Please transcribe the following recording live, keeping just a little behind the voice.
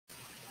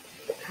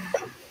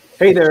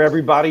Hey there,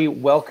 everybody.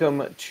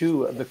 Welcome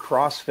to the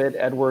CrossFit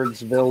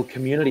Edwardsville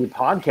Community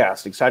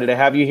Podcast. Excited to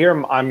have you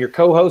here. I'm your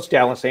co-host,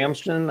 Dallas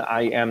Amston.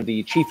 I am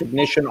the Chief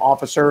Ignition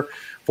Officer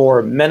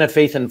for Men of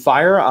Faith and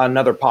Fire,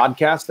 another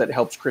podcast that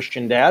helps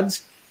Christian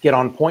dads get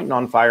on point and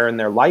on fire in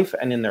their life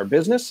and in their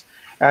business.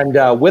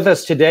 And with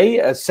us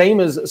today,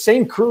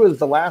 same crew as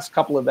the last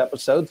couple of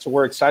episodes, so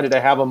we're excited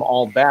to have them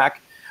all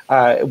back.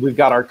 We've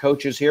got our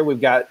coaches here. We've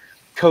got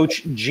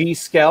Coach G.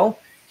 Skell.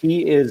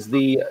 He is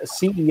the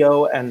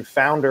CEO and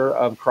founder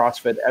of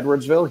CrossFit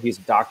Edwardsville. He's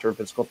a doctor of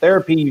physical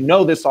therapy. You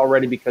know this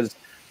already because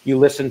you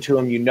listen to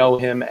him, you know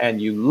him,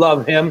 and you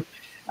love him.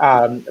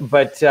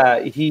 But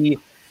he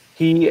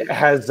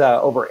has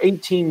over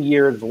 18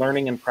 years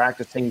learning and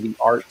practicing the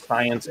art,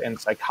 science, and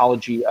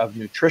psychology of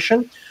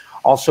nutrition.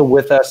 Also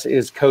with us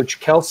is Coach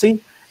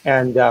Kelsey,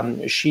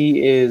 and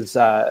she is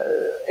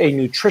a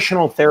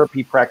nutritional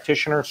therapy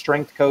practitioner,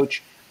 strength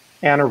coach,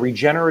 and a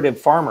regenerative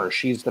farmer.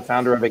 She's the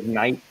founder of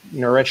Ignite,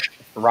 Nourish,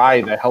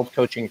 Thrive, a health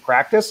coaching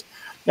practice.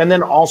 And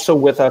then also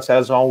with us,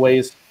 as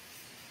always,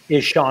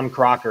 is Sean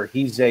Crocker.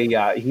 He's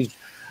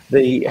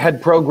the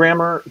head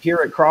programmer here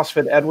at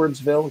CrossFit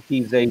Edwardsville.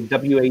 He's a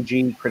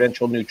WAG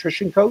credentialed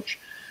nutrition coach.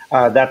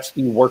 That's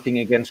the Working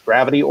Against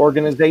Gravity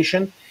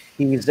organization.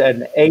 He's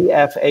an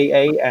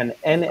AFAA and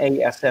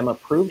NASM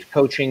approved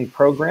coaching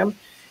program.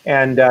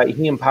 And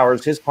he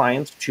empowers his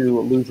clients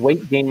to lose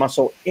weight, gain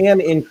muscle, and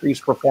increase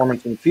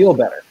performance and feel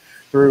better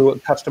through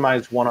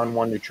customized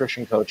one-on-one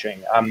nutrition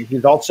coaching.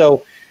 He's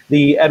also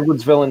the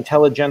Edwardsville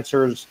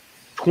Intelligencers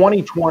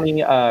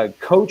 2020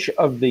 Coach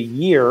of the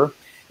Year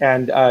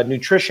and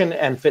Nutrition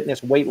and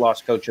Fitness Weight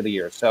Loss Coach of the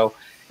Year. So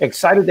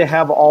excited to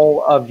have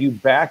all of you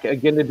back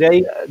again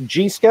today.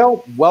 G.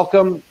 Skell,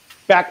 welcome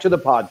back to the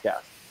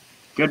podcast.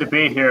 Good to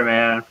be here,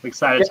 man. I'm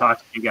excited to talk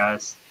to you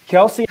guys.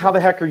 Kelsey, how the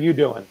heck are you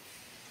doing?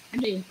 I'm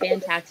doing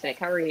fantastic.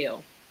 How are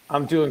you?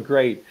 I'm doing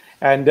great.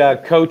 And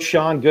Coach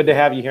Sean, good to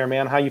have you here,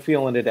 man. How you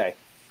feeling today?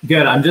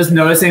 Good. I'm just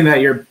noticing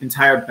that your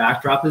entire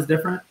backdrop is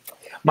different.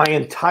 My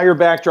entire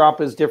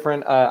backdrop is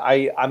different.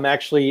 I'm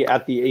actually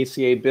at the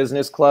ACA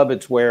Business Club.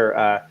 It's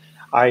where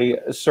I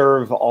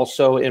serve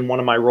also in one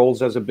of my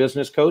roles as a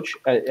business coach.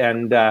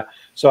 And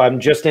so I'm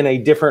just in a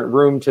different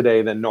room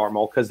today than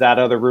normal because that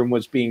other room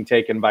was being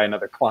taken by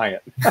another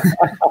client.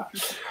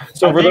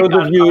 So for those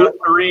of you,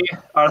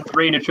 our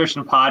three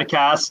nutrition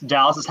podcasts,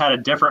 Dallas has had a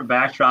different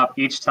backdrop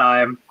each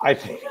time. I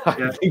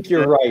think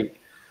you're right.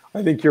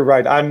 I think you're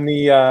right. I'm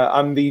the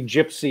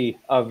gypsy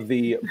of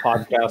the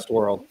podcast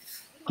world.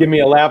 Give me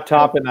a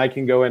laptop and I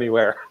can go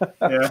anywhere.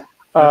 Yeah.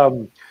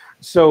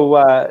 So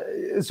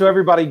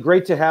everybody,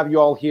 great to have you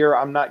all here.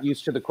 I'm not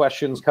used to the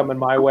questions coming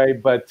my way,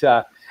 but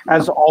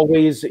as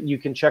always, you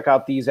can check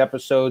out these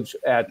episodes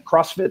at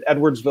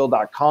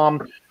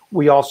CrossFitEdwardsville.com.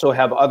 We also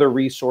have other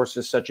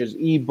resources such as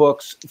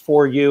ebooks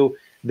for you.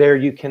 There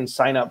you can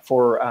sign up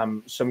for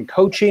some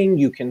coaching.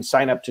 You can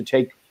sign up to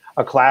take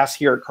a class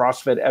here at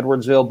CrossFit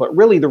Edwardsville. But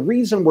really, the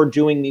reason we're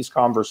doing these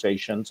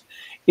conversations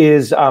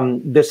is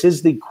this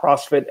is the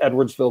CrossFit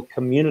Edwardsville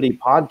Community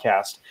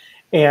Podcast.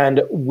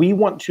 And we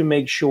want to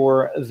make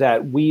sure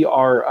that we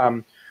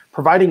are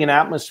providing an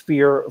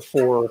atmosphere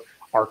for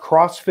our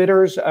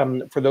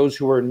CrossFitters, for those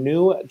who are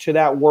new to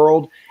that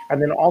world,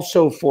 and then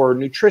also for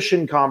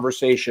nutrition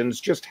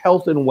conversations, just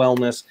health and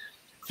wellness,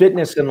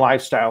 fitness and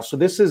lifestyle. So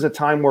this is a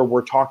time where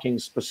we're talking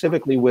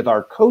specifically with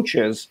our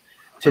coaches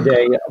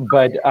today,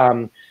 but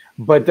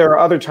there are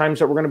other times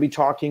that we're going to be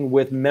talking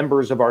with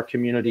members of our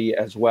community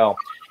as well.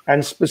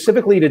 And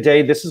specifically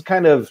today, this is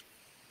kind of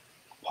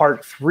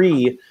part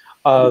 3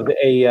 of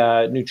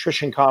a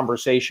nutrition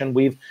conversation.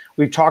 We've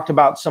talked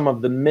about some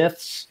of the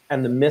myths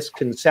and the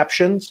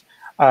misconceptions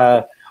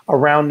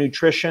around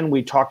nutrition.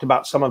 We talked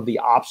about some of the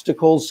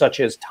obstacles such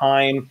as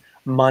time,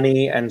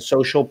 money, and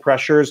social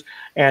pressures.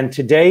 And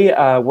today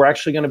we're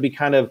actually going to be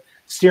kind of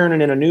steering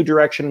it in a new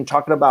direction and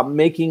talking about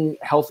making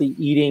healthy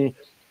eating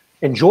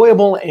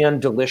enjoyable and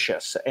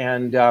delicious.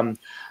 And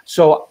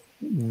so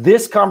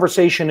this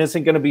conversation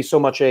isn't going to be so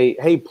much a,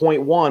 hey,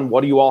 point 1,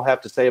 what do you all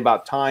have to say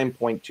about time?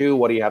 Point 2,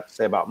 what do you have to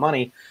say about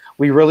money?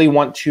 We really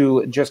want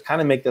to just kind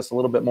of make this a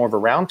little bit more of a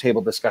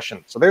roundtable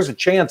discussion. So there's a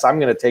chance I'm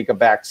going to take a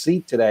back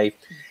seat today.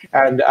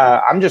 And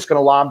I'm just going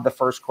to lob the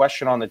first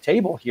question on the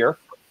table here.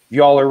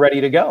 You all are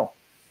ready to go?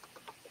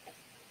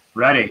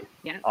 Ready.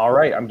 Yeah. All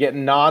right. I'm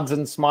getting nods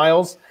and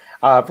smiles.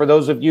 For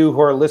those of you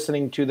who are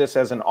listening to this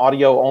as an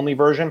audio-only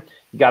version,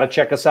 you got to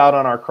check us out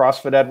on our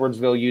CrossFit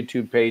Edwardsville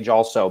YouTube page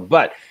also.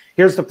 But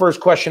here's the first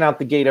question out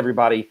the gate,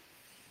 everybody.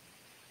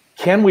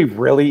 Can we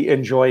really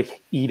enjoy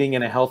eating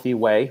in a healthy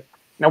way?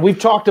 Now, we've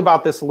talked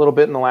about this a little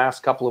bit in the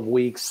last couple of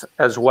weeks,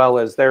 as well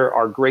as there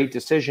are great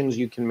decisions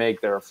you can make.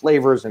 There are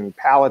flavors and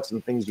palettes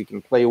and things you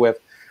can play with.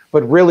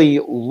 But really,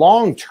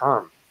 long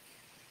term,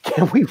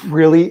 can we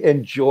really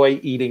enjoy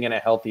eating in a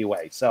healthy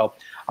way? So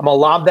I'm going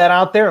to lob that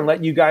out there and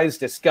let you guys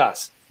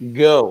discuss.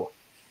 Go.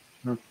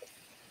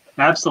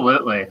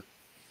 Absolutely.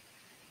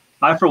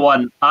 For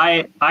one,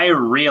 I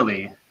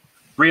really,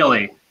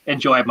 really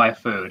enjoy my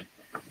food.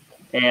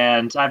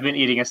 and I've been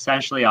eating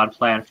essentially on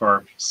plan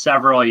for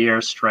several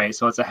years straight.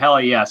 So it's a hell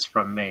yes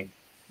from me.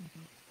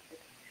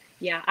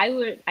 Yeah, I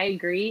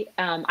agree.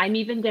 I'm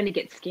even going to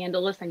get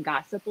scandalous and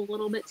gossip a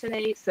little bit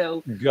today.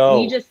 So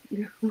Go.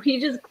 we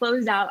just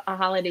closed out a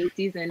holiday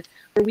season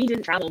where we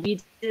didn't travel.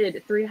 We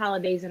did 3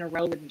 holidays in a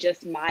row with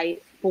just my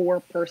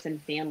 4-person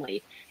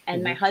family.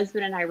 And my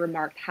husband and I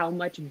remarked how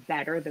much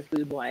better the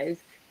food was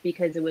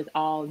because it was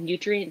all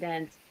nutrient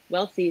dense,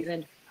 well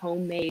seasoned,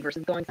 homemade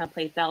versus going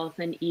someplace else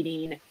and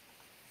eating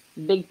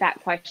big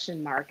fat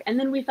question mark. And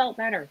then we felt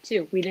better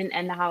too. We didn't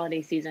end the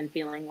holiday season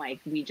feeling like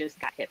we just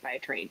got hit by a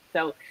train.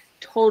 So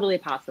totally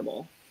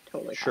possible.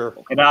 Totally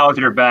possible. Get out with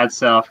your bad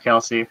self,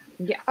 Kelsey.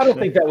 Yeah. I don't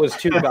think that was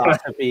too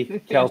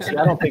gossipy, Kelsey.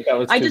 I don't think that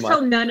was too I just much.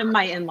 hope none of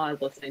my in-laws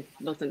listen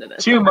to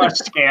this. Too much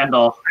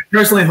scandal. I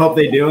personally hope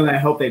they do, and I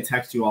hope they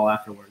text you all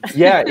afterwards.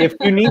 Yeah, if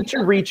you need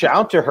to reach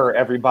out to her,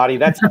 everybody,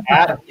 that's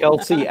at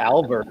Kelsey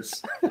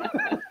Albers.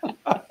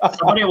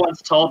 Somebody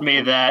once told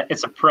me that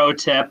it's a pro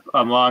tip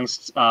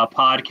amongst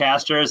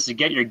podcasters to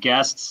get your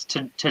guests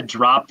to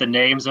drop the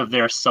names of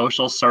their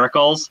social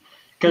circles,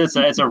 because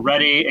it's a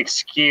ready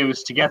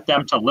excuse to get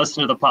them to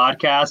listen to the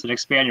podcast and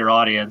expand your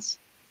audience.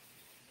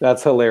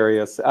 That's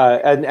hilarious.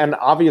 And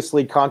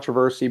obviously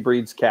controversy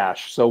breeds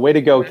cash. So way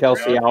to go,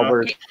 Kelsey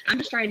Albers. Hey, I'm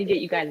just trying to get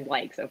you guys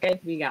likes, okay?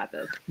 We got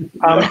this.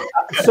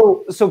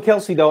 So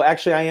Kelsey, though,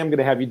 actually I am going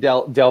to have you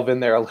delve in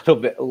there a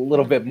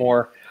little bit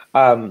more.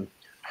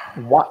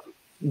 What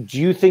do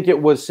you think it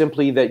was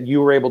simply that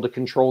you were able to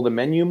control the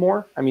menu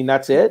more? I mean,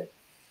 that's it?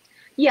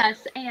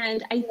 Yes,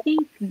 and I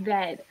think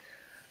that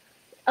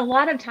a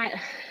lot of time,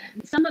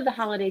 some of the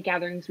holiday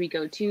gatherings we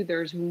go to,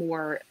 there's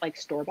more like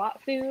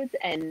store-bought foods,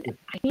 and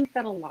I think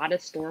that a lot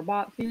of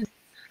store-bought foods,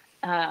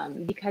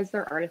 because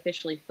they're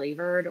artificially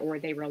flavored or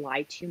they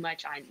rely too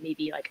much on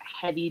maybe like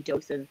a heavy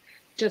dose of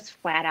just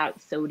flat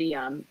out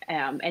sodium,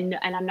 and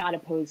I'm not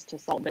opposed to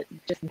salt, but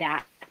just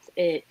that's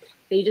it.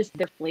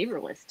 They're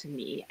flavorless to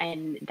me,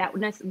 and that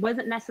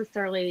wasn't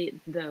necessarily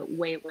the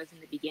way it was in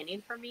the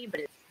beginning for me,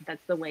 but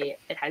that's the way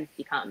it has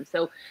become.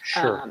 So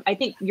Sure. I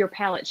think your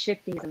palate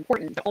shifting is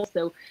important, but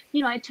also,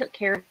 I took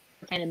care of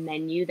kind of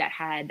menu that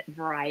had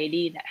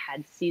variety, that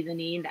had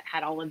seasoning, that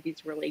had all of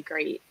these really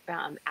great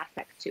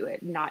aspects to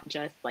it, not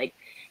just like,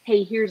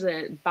 hey, here's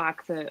a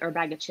box or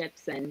bag of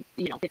chips and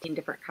 15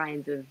 different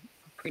kinds of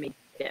pre-made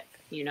dip.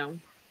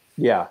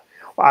 Yeah.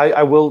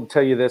 I will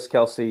tell you this,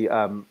 Kelsey.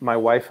 My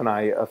wife and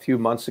I, a few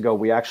months ago,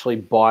 we actually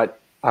bought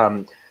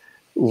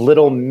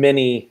little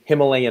mini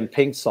Himalayan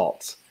pink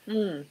salts.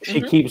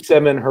 She keeps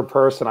them in her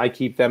purse, and I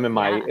keep them in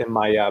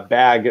my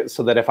bag,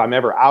 so that if I'm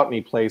ever out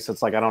any place,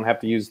 it's like I don't have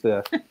to use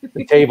the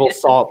table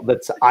salt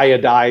that's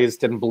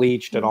iodized and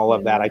bleached and all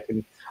of that. I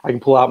can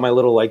pull out my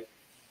little like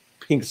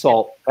pink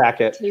salt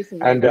packet.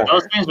 And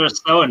those things are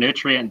so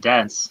nutrient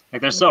dense.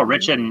 Like they're so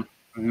rich in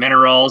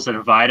minerals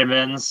and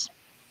vitamins.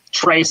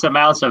 Trace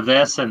amounts of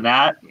this and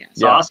that.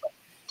 It's awesome.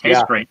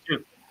 Tastes great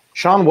too.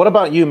 Sean, what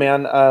about you,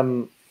 man?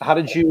 How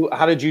did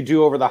you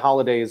do over the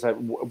holidays?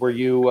 Were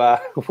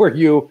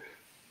you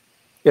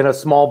in a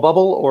small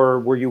bubble, or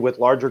were you with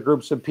larger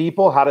groups of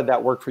people? How did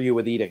that work for you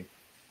with eating?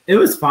 It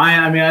was fine.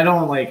 I mean, I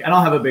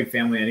don't have a big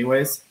family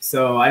anyways.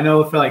 So I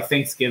know for like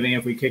Thanksgiving,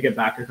 if we kick it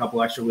back a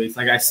couple extra weeks,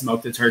 like I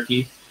smoked a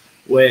turkey,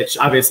 which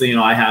obviously,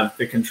 I have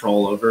the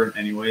control over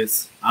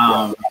anyways.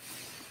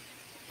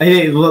 I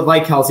think,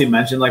 like Kelsey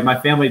mentioned, like my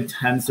family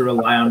tends to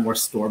rely on more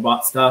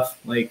store-bought stuff.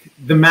 Like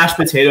the mashed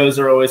potatoes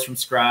are always from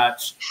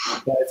scratch,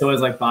 but it's always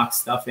like box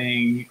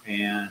stuffing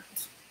and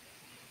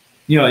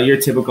your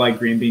typical like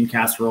green bean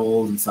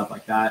casseroles and stuff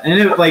like that.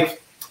 And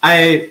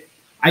I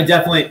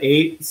definitely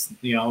ate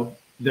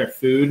their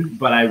food,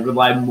 but I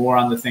relied more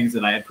on the things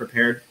that I had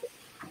prepared.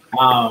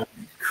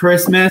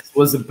 Christmas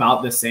was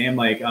about the same.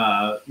 Like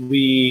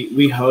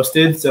we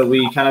hosted, so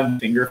we kind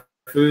of finger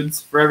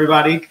foods for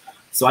everybody.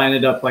 So I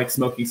ended up like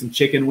smoking some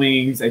chicken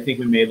wings. I think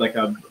we made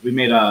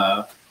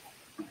a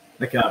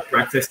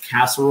breakfast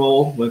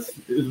casserole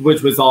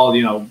which was all,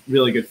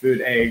 really good food,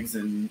 eggs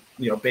and,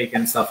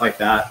 bacon, stuff like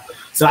that.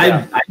 So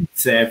I'd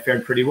say I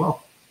fared pretty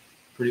well.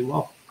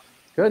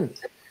 Good.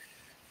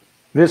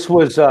 This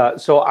was,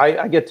 so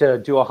I get to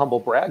do a humble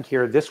brag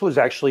here. This was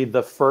actually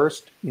the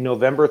first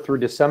November through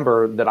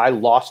December that I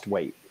lost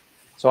weight.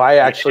 So I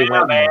actually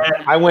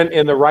went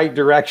in the right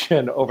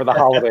direction over the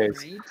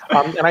holidays.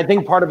 And I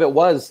think part of it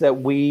was that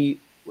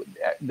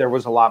there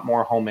was a lot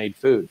more homemade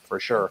food for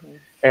sure.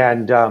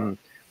 And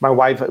my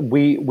wife,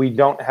 we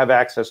don't have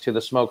access to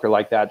the smoker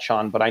like that,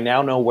 Sean, but I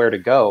now know where to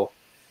go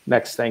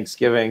next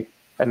Thanksgiving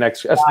and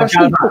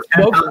especially for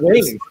smoked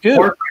wings, dude.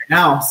 Right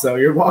now, so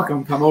you're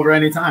welcome. Come over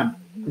anytime.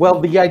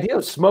 Well, the idea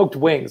of smoked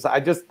wings,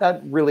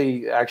 that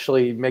really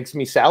actually makes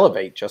me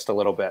salivate just a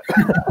little bit.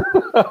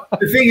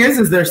 The thing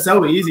is they're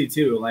so easy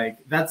too. Like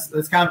that's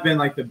kind of been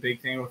like the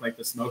big thing with like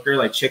the smoker.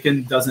 Like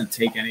chicken doesn't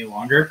take any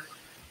longer.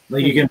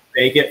 Like you can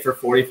bake it for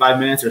 45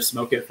 minutes or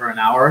smoke it for an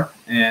hour.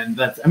 And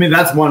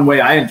that's one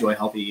way I enjoy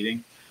healthy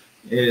eating,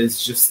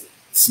 is just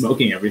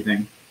smoking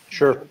everything.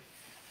 Sure.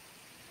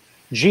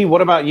 G,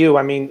 what about you?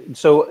 I mean,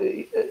 so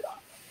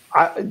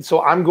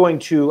So I'm going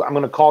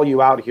to call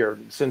you out here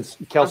since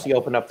Kelsey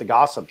opened up the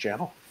gossip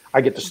channel.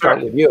 I get to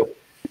start with you.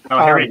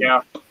 Oh, here we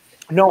go.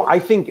 No, I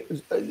think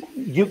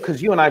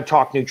because you and I've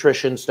talked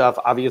nutrition stuff.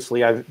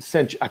 Obviously, I've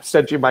sent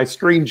you my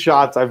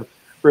screenshots. I've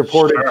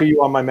reported to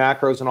you on my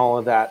macros and all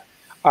of that.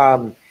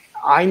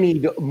 I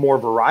need more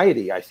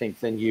variety, I think,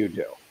 than you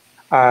do.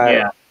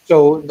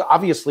 So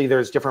obviously,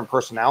 there's different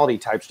personality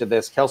types to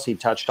this. Kelsey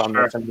touched on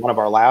this in one of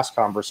our last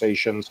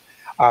conversations.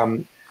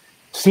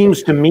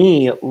 Seems to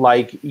me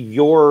like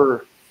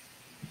your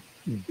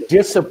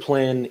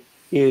discipline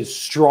is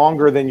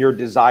stronger than your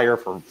desire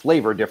for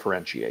flavor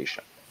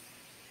differentiation.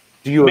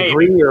 Do you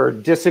agree or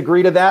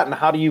disagree to that? And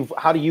how do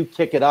you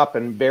kick it up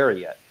and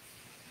vary it?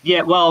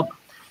 Yeah, well,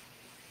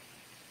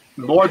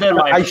 more than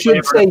my I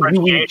should say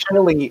you eat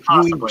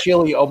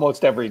chili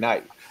almost every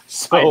night.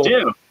 So. I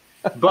do,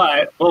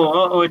 but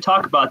we'll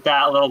talk about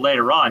that a little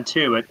later on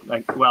too.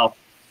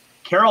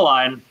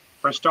 Caroline,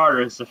 for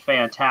starters, is a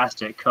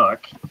fantastic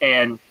cook,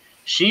 and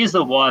she's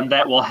the one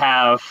that will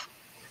have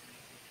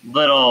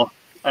little,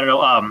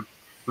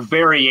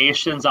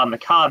 variations on the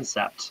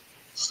concept.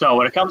 So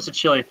when it comes to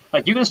chili,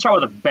 like you can start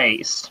with a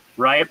base,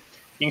 right?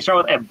 You can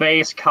start with a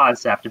base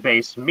concept, a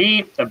base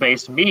meat, a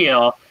base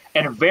meal,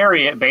 and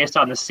vary it based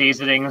on the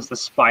seasonings, the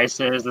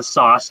spices, the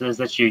sauces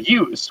that you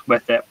use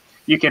with it.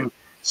 You can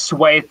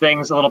sway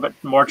things a little bit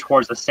more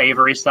towards the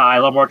savory side, a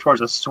little more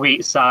towards the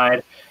sweet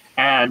side,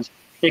 and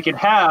it can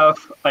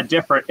have a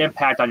different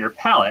impact on your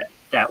palate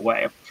that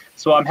way.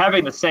 So I'm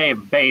having the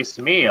same base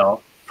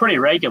meal pretty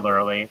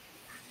regularly.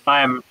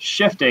 I'm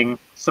shifting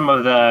some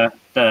of the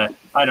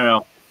I don't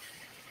know,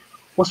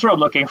 what's what I'm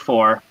looking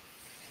for?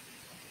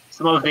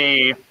 Some of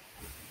the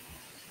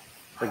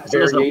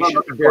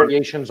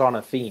variations on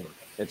a theme,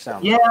 it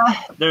sounds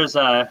like. There's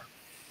some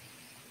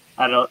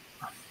of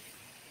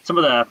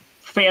the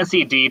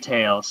fancy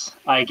details,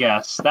 I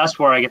guess. That's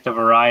where I get the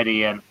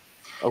variety in.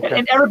 Okay.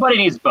 And everybody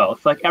needs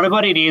both. Like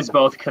everybody needs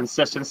both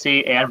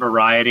consistency and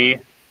variety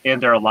in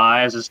their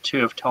lives as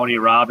two of Tony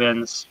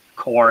Robbins'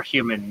 core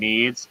human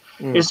needs.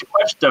 It's a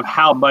question of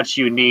how much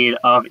you need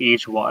of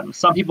each one.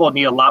 Some people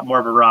need a lot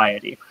more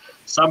variety.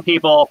 Some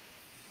people,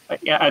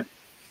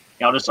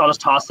 I'll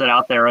just toss it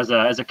out there as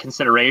a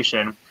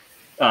consideration.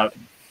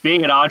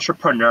 Being an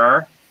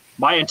entrepreneur,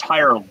 my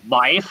entire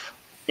life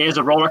is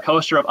a roller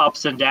coaster of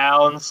ups and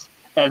downs,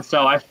 and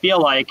so I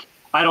feel like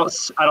I don't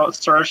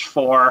search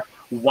for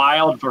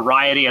wild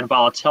variety and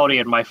volatility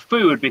in my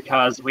food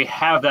because we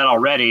have that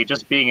already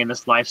just being in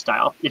this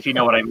lifestyle, if you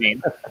know what I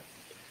mean.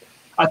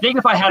 I think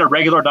if I had a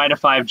regular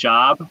 9-to-5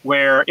 job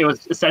where it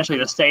was essentially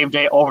the same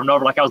day over and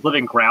over, like I was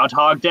living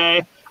Groundhog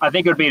Day, I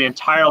think it would be an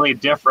entirely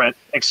different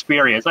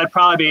experience. I'd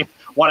probably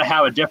want to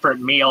have a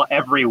different meal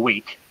every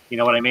week. You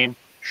know what I mean?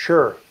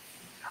 Sure.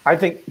 I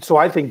think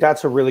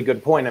that's a really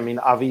good point. I mean,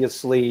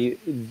 obviously,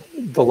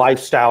 the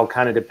lifestyle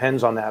kind of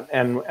depends on that.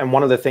 And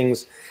one of the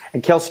things,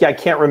 and Kelsey, I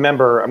can't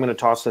remember, I'm going to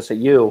toss this at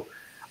you.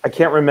 I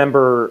can't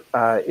remember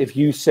if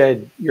you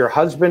said your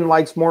husband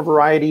likes more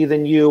variety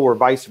than you or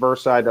vice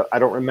versa. I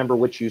don't remember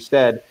which you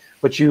said,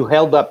 but you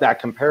held up that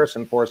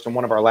comparison for us in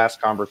one of our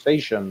last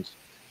conversations.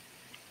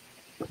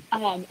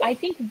 I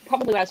think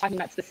probably what I was talking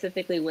about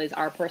specifically was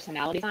our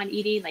personalities on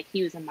eating. Like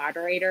he was a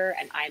moderator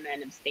and I'm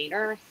an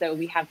abstainer, so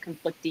we have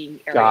conflicting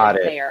areas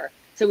there.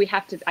 So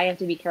I have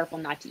to be careful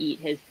not to eat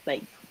his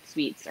like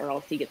sweets or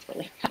else he gets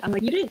really mad. I'm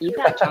like, you didn't eat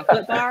that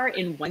chocolate bar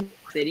in one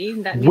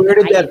sitting. Where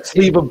did that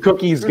sleeve of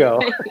cookies go?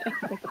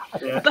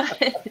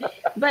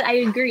 But I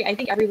agree. I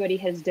think everybody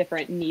has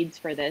different needs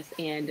for this.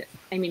 And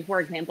I mean, for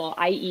example,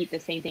 I eat the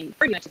same thing,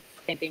 pretty much the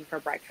same thing for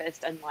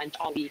breakfast and lunch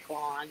all week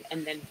long,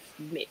 and then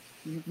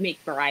make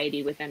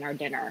variety within our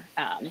dinner.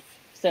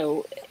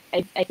 So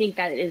I think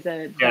that is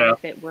a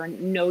benefit where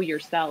know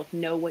yourself,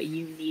 know what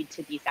you need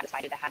to be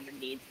satisfied to have your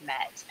needs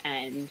met,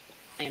 and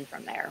plan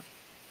from there.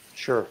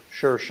 Sure.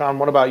 Sean,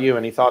 what about you?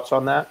 Any thoughts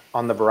on that,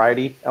 on the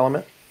variety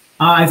element?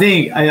 I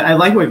think I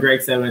like what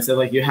Greg said when he said,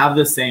 like, you have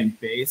the same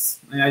base.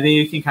 And I think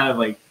you can kind of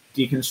like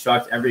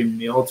deconstruct every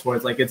meal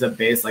towards like it's a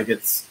base, like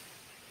it's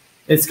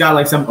got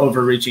like some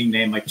overreaching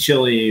name like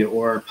chili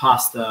or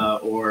pasta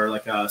or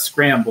like a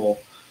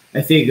scramble.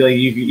 I think like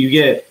you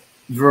get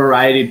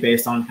variety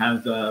based on kind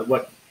of the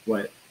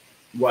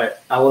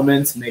what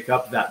elements make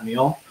up that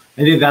meal.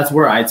 I think that's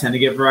where I tend to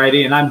get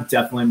variety, and I'm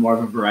definitely more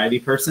of a variety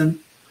person,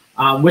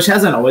 which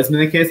hasn't always been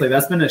the case. Like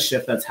that's been a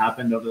shift that's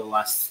happened over the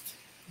last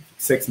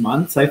 6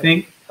 months, I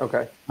think.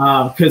 Okay.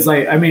 Because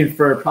like I mean,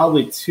 for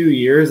probably 2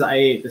 years, I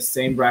ate the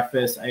same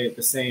breakfast, I ate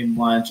the same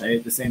lunch, I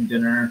ate the same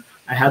dinner,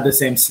 I had the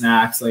same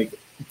snacks, like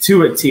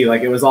to a T.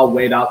 Like it was all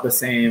weighed out the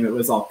same, it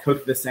was all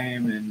cooked the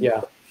same, and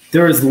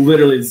there was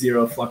literally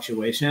zero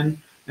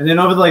fluctuation. And then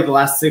over like the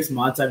last 6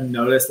 months, I've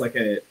noticed like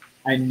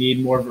I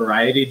need more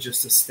variety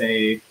just to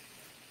stay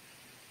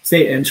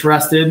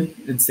interested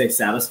and stay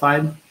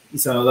satisfied.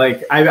 So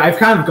like I've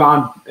kind of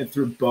gone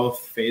through both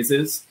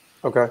phases.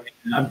 Okay.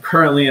 I'm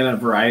currently in a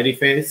variety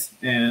phase,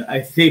 and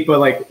I think, but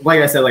like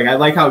I said, like I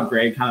like how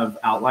Greg kind of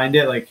outlined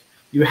it. Like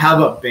you have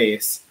a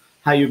base,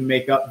 how you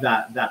make up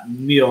that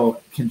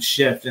meal can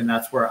shift, and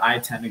that's where I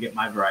tend to get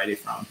my variety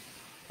from.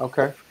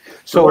 Okay.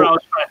 So what I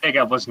was trying to think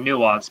of was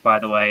nuance, by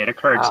the way. It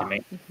occurred to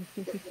me.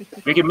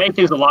 We can make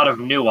things a lot of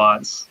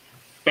nuance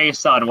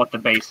based on what the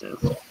base is.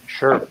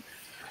 Sure.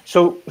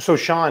 So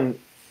Sean,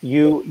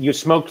 you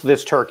smoked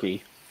this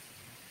turkey.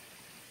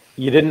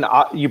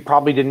 You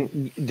probably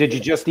didn't. Did you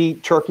just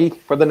eat turkey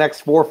for the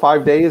next 4 or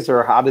 5 days,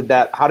 or how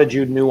did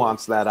you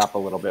nuance that up a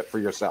little bit for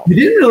yourself? We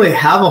didn't really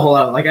have a whole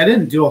lot. I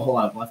didn't do a whole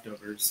lot of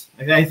leftovers.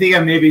 I think I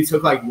maybe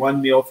took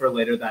one meal for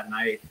later that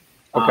night.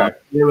 Okay.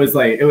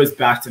 It was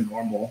back to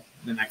normal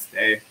the next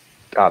day.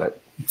 Got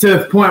it. To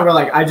the point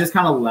where I just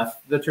kind of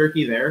left the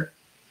turkey there,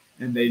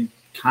 and they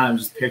kind of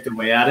just picked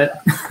away at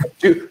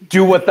it.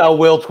 Do what thou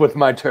wilt with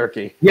my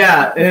turkey.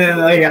 Yeah, and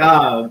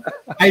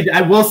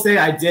I will say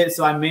I did.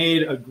 So I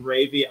made a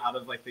gravy out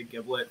of the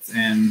giblets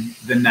and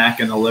the neck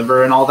and the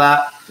liver and all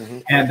that,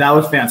 and that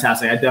was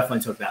fantastic. I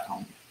definitely took that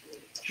home.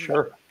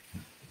 Sure.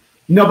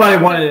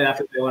 Nobody wanted it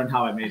after they learned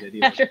how I made it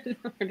either. After they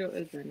learned what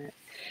was in it.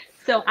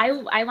 So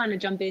I want to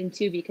jump in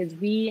too, because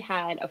we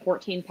had a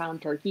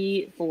 14-pound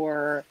turkey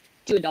for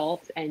 2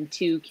 adults and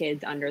 2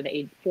 kids under the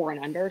age 4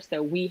 and under.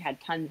 So we had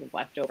tons of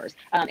leftovers.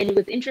 And it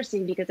was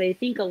interesting because I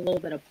think a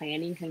little bit of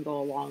planning can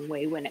go a long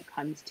way when it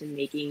comes to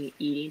making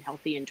eating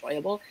healthy,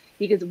 enjoyable,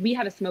 because we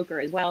have a smoker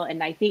as well.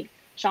 And I think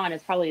Sean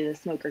is probably the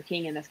smoker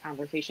king in this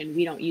conversation.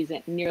 We don't use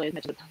it nearly as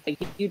much as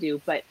you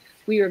do, but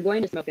we were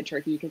going to smoke a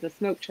turkey because a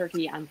smoked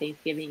turkey on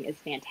Thanksgiving is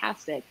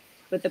fantastic.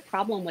 But the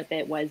problem with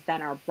it was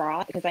then our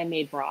broth, because I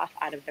made broth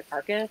out of the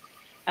carcass,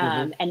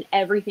 and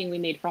everything we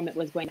made from it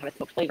was going to have a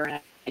smoked flavor, and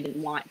I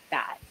didn't want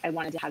that. I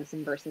wanted to have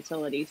some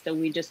versatility, so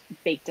we just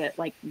baked it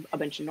like a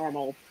bunch of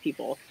normal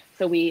people.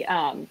 So we,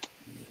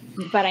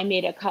 but I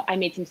made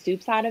some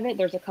soups out of it.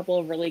 There's a couple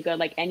of really good,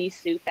 any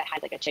soup that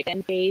has a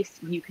chicken base,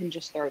 you can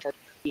just throw turkey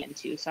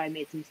into. So I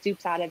made some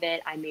soups out of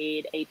it. I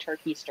made a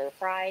turkey stir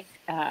fry,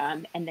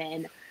 and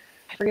then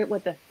I forget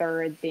what the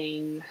third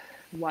thing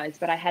was,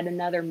 but I had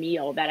another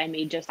meal that I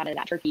made just out of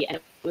that turkey, and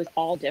it was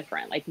all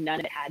different. None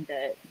of it had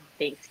the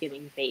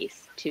Thanksgiving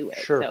base to it.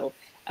 Sure. So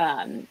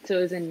it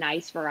was a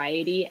nice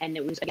variety, and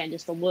it was, again,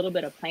 just a little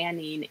bit of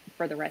planning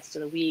for the rest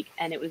of the week,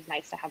 and it was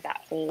nice to have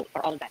all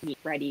of that meat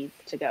ready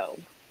to go.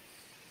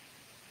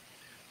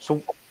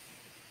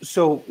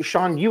 So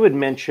Sean, you had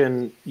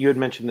mentioned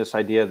this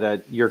idea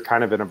that you're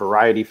kind of in a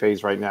variety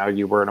phase right now.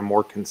 You were in a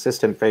more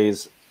consistent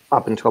phase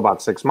up until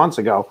about 6 months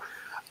ago.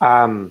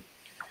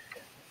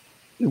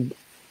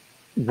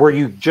 Were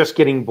you just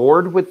getting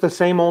bored with the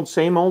same old?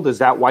 Is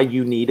that why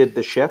you needed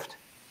the shift?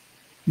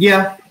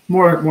 Yeah,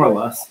 more or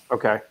less.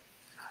 Okay.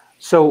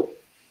 So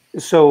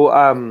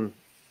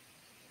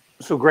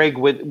Greg,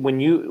 when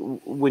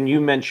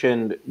you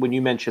mentioned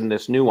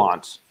this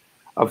nuance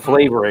of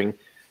flavoring,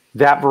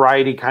 that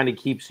variety kind of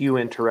keeps you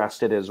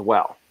interested as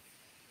well.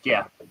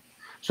 Yeah.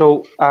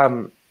 So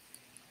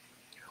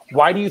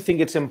why do you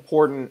think it's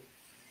important?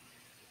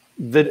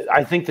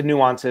 I think the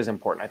nuance is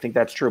important. I think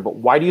that's true. But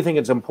why do you think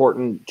it's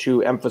important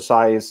to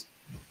emphasize?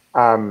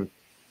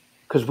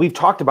 Because we've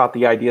talked about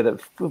the idea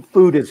that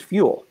food is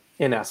fuel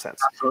in essence.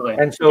 Absolutely.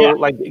 And so,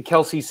 like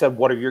Kelsey said,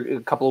 a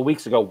couple of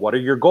weeks ago, what are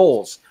your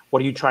goals?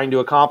 What are you trying to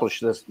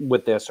accomplish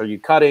with this? Are you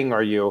cutting?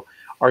 Are you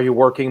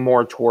working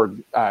more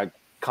toward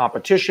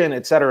competition,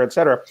 et cetera, et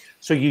cetera?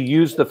 So you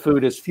use the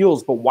food as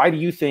fuels. But why do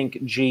you think,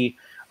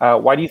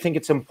 why do you think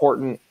it's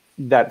important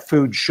that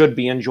food should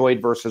be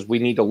enjoyed versus we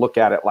need to look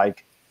at it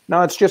like,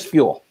 no, it's just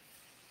fuel?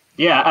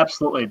 Yeah,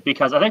 absolutely.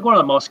 Because I think one of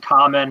the most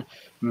common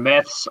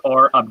myths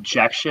or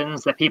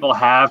objections that people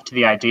have to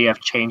the idea of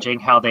changing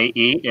how they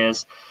eat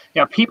is,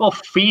 people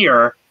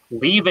fear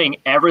leaving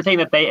everything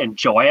that they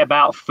enjoy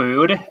about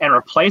food and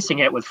replacing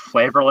it with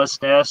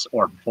flavorlessness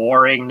or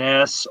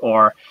boringness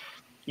or,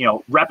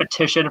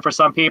 repetition for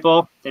some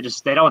people. They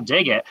don't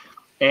dig it.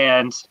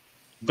 And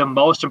the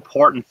most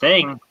important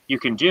thing you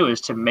can do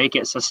is to make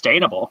it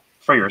sustainable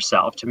for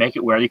yourself, to make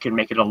it where you can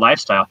make it a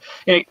lifestyle.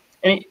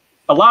 And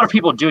a lot of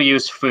people do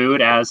use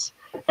food as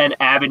an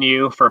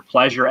avenue for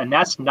pleasure, and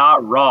that's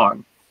not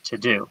wrong to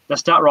do.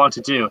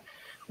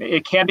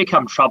 It can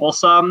become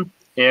troublesome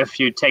if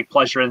you take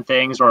pleasure in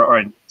things or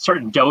in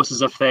certain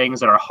doses of things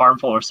that are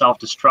harmful or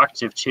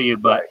self-destructive to you,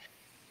 but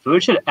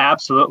food should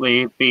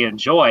absolutely be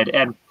enjoyed.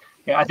 And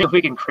I think if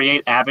we can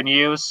create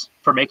avenues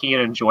for making it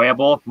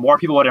enjoyable, more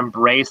people would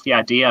embrace the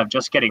idea of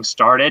just getting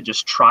started,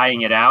 just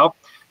trying it out.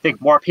 I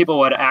think more people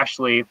would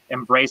actually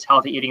embrace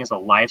healthy eating as a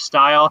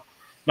lifestyle,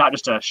 not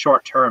just a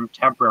short-term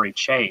temporary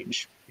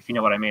change, if you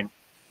know what I mean.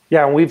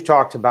 Yeah, and we've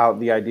talked about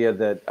the idea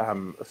that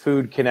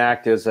food can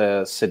act as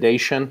a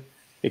sedation.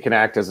 It can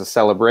act as a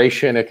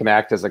celebration. It can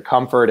act as a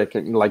comfort. It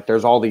can,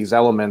 there's all these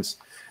elements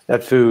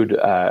that food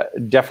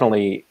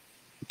definitely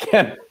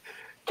can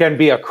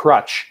be a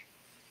crutch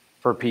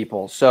for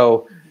people.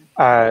 So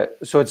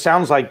it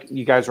sounds like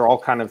you guys are all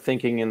kind of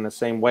thinking in the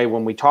same way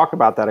when we talk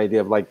about that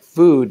idea of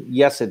food.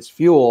 Yes, it's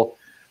fuel,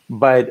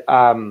 but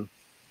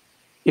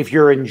if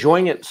you're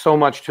enjoying it so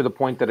much to the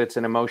point that it's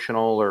an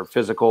emotional or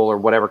physical or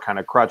whatever kind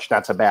of crutch,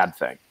 that's a bad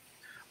thing.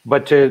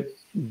 But to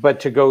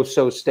go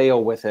so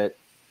stale with it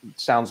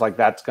sounds like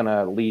that's going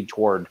to lead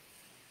toward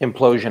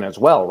implosion as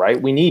well,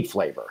 right? We need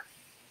flavor.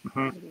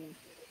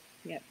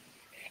 Yep.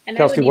 And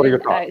Kelsey, what are your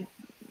thoughts?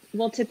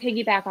 Well, to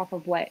piggyback off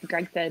of what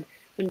Greg said,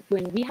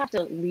 when we have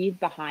to leave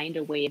behind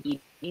a way of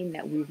eating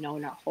that we've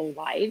known our whole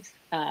lives,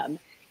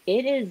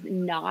 it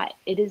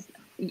is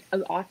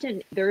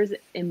often there's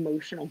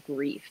emotional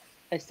grief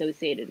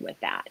associated with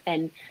that.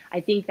 And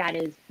I think that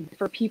is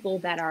for people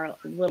that are a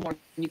little more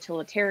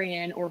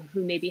utilitarian, or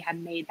who maybe have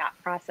made that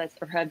process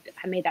or have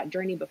made that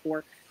journey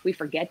before, we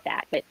forget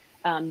that. But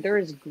there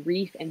is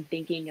grief in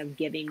thinking of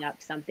giving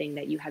up something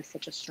that you have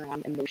such a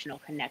strong emotional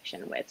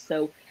connection with.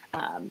 So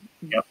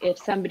if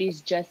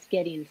somebody's just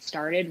getting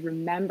started,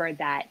 remember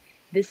that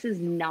this is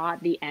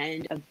not the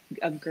end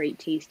of great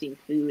tasting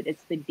food.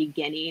 It's the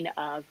beginning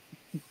of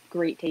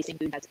great tasting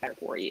food that's better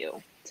for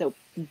you. So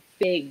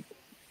big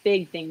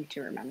thing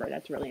to remember.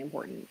 That's really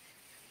important.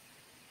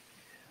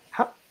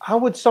 How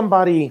would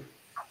somebody,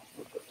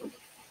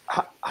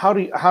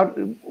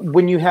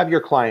 when you have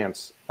your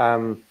clients,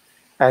 and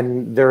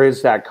there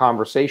is that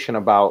conversation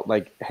about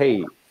like,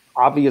 hey,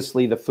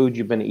 obviously the food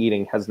you've been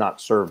eating has not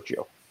served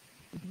you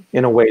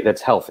in a way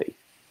that's healthy.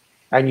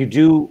 And you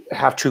do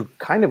have to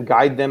kind of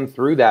guide them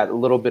through that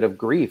little bit of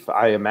grief,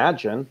 I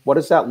imagine. What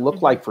does that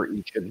look like for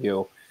each of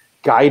you?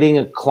 Guiding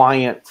a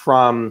client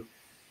from,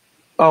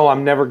 oh,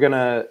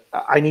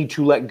 I need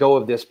to let go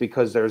of this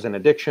because there's an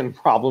addiction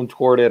problem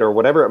toward it, or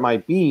whatever it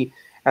might be,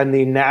 and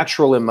the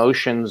natural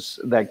emotions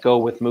that go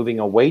with moving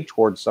away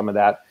towards some of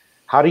that.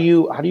 How do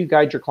you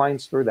guide your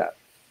clients through that?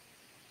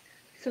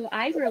 So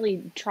I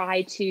really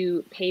try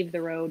to pave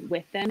the road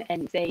with them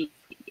and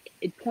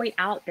point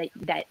out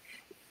that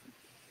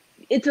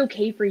it's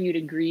okay for you to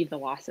grieve the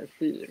loss of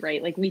food,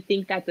 right? Like, we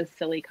think that's a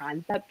silly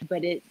concept,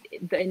 but the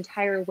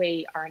entire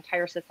way our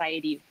entire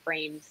society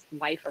frames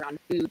life around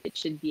food, it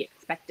should be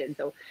expected.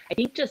 So I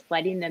think just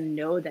letting them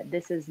know that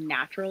this is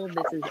natural,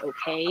 this is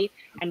okay,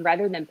 and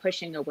rather than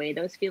pushing away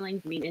those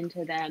feelings, lean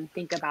into them,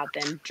 think about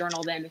them,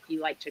 journal them if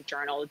you like to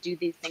journal, do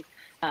these things.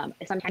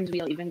 Sometimes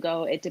we'll even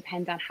go, it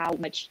depends on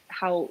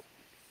how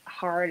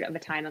hard of a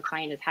time a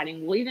client is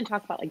having. We'll even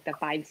talk about like the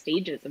 5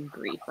 stages of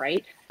grief,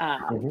 right?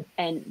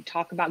 And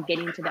talk about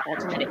getting to the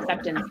ultimate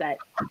acceptance that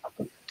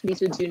these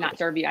foods do not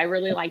serve you. I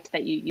really liked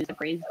that you use the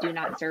phrase "do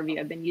not serve you."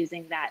 I've been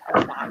using that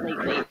a lot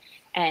lately.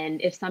 And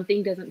if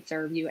something doesn't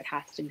serve you, it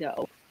has to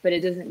go. But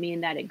it doesn't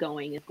mean that it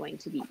going is going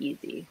to be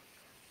easy.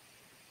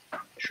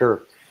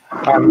 Sure.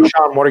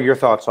 Sean, what are your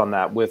thoughts on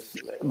that?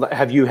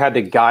 Have you had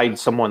to guide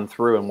someone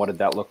through, and what did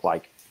that look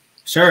like?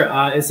 Sure.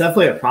 It's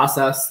definitely a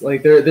process.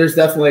 Like there's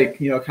definitely,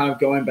 kind of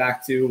going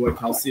back to what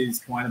Kelsey's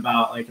point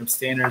about like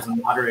abstainers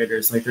and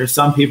moderators. Like there's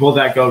some people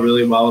that go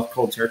really well with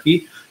cold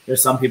turkey.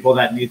 There's some people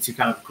that need to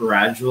kind of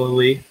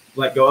gradually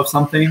let go of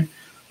something.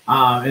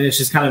 And it's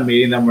just kind of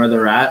meeting them where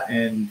they're at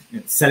and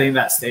setting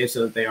that stage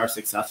so that they are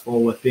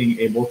successful with being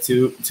able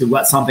to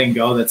let something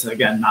go that's,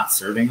 again, not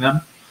serving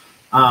them.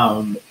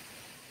 And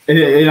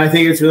I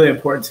think it's really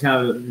important to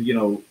kind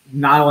of,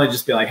 not only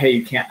just be like, hey,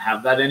 you can't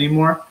have that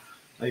anymore.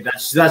 Like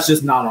that's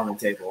just not on the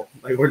table.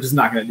 Like we're just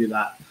not going to do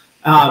that.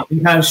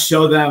 And kind of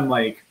show them,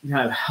 like,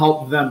 kind of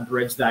help them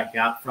bridge that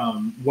gap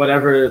from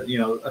whatever,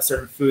 a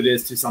certain food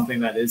is to something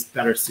that is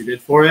better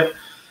suited for it.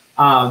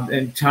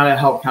 And try to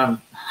help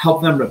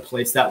them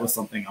replace that with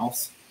something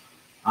else.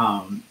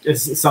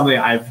 It's something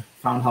I've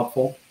found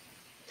helpful.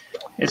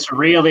 It's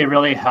really,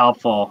 really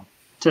helpful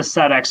to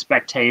set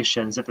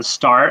expectations at the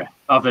start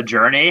of the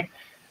journey.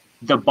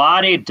 The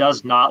body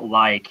does not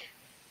like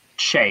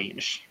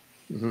change.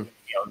 Mm-hmm.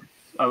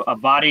 A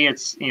body,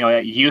 it's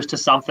used to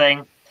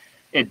something,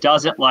 it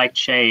doesn't like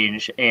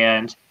change.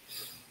 And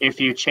if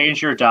you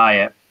change your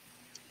diet,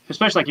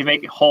 especially like you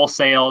make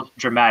wholesale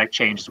dramatic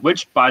changes,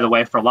 which, by the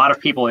way, for a lot of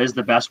people is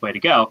the best way to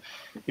go.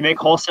 You make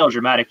wholesale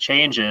dramatic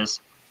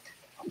changes,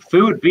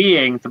 food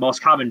being the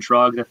most common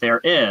drug that there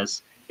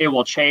is, it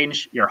will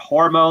change your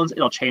hormones,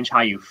 it'll change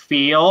how you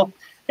feel,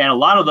 and a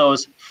lot of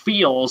those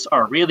feels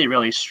are really,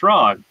 really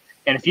strong.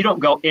 And if you don't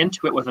go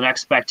into it with an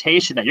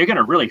expectation that you're going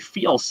to really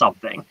feel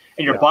something,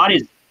 and your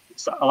body's,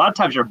 a lot of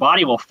times your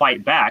body will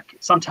fight back.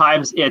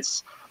 Sometimes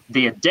it's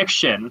the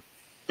addiction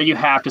that you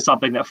have to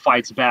something that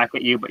fights back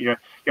at you, but your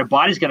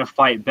body's going to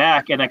fight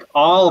back. And like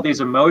all of these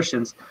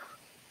emotions,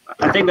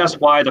 I think that's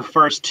why the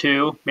first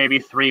 2, maybe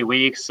 3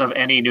 weeks of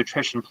any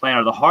nutrition plan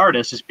are the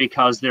hardest, is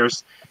because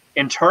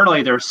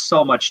internally there's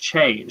so much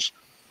change.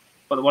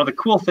 But one of the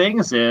cool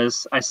things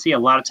is I see a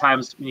lot of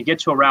times when you get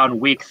to around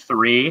week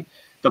 3,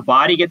 the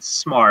body gets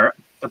smart,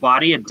 the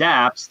body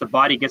adapts, the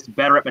body gets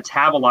better at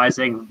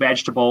metabolizing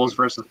vegetables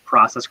versus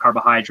processed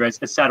carbohydrates,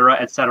 et cetera,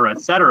 et cetera,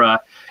 et cetera.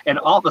 And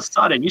all of a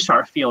sudden you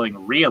start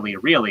feeling really,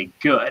 really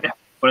good.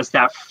 But it's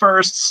that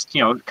first,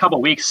 couple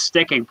weeks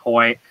sticking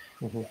point.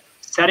 Mm-hmm.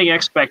 Setting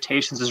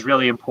expectations is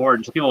really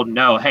important so people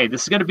know, hey,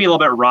 this is going to be a little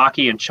bit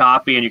rocky and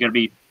choppy, and you're going to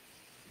be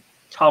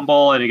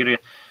tumble, and it's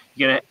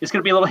going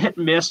to be a little hit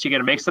and miss. You're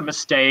going to make some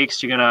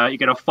mistakes. You're going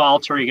to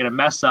falter. You're going to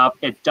mess up.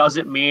 It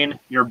doesn't mean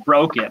you're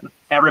broken.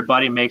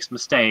 Everybody makes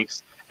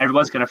mistakes.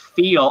 Everyone's going to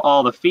feel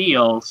all the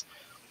feels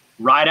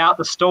right out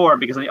the storm,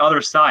 because on the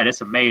other side,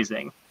 it's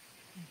amazing.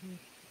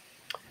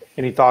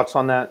 Any thoughts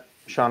on that,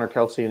 Sean or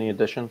Kelsey? Any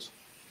additions?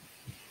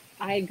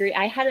 I agree.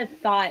 I had a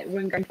thought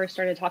when Greg first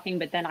started talking,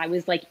 but then I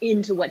was like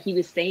into what he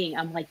was saying.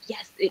 I'm like,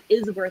 yes, it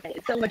is worth it.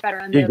 It's so much better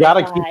on the You other got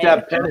to side. keep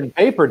that pen and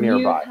paper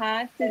nearby. You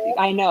have to.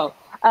 I know.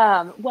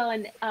 Well,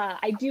 and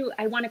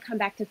I want to come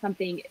back to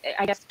something,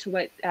 I guess, to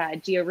what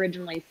G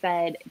originally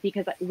said,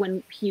 because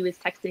when he was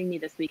texting me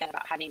this weekend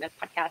about having this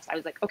podcast, I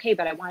was like, okay,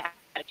 but I want to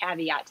add a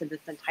caveat to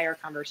this entire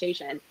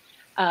conversation.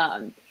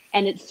 And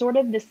it's sort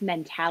of this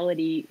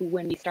mentality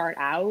when we start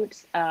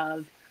out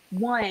of,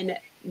 one,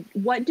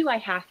 what do I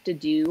have to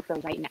do for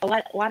right now? A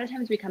lot of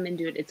times we come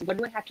into it, it's what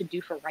do I have to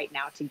do for right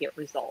now to get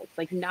results?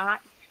 Like,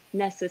 not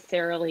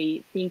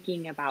necessarily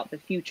thinking about the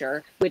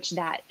future, which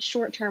that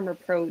short-term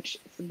approach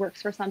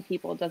works for some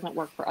people, doesn't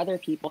work for other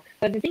people.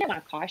 But the thing I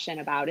want to caution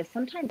about is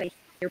sometimes I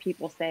hear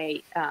people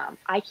say,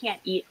 I can't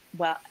eat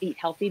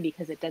healthy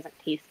because it doesn't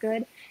taste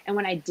good. And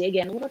when I dig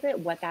in a little bit,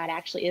 what that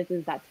actually is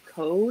that's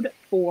code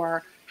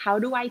for how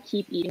do I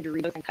keep eating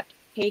Doritos and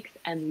cupcakes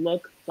and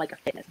look like a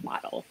fitness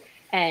model?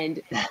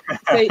 And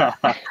so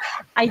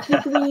I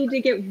think we need to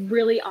get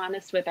really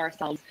honest with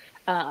ourselves.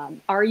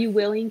 Are you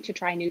willing to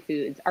try new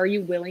foods? Are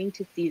you willing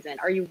to season?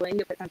 Are you willing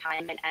to put some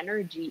time and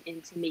energy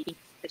into making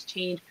this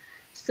change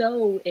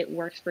so it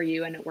works for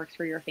you and it works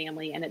for your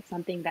family, and it's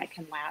something that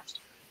can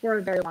last for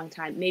a very long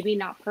time? Maybe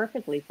not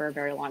perfectly for a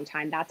very long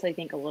time. That's, I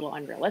think, a little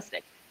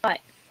unrealistic, but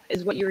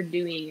is what you're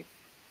doing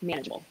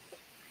manageable?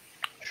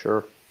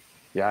 Sure.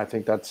 Yeah, I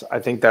think that's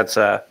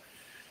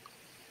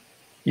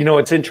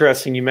it's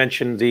interesting. You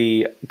mentioned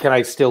can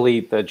I still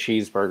eat the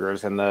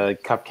cheeseburgers and the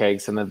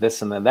cupcakes and the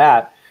this and the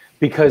that?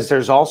 Because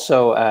there's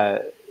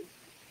also,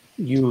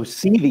 you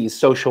see these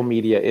social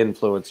media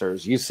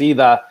influencers, you see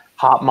the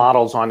hot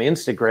models on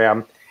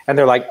Instagram, and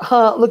they're like,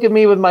 look at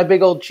me with my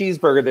big old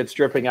cheeseburger that's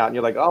dripping out. And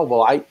you're like, oh,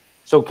 well,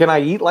 so can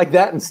I eat like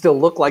that and still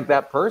look like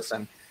that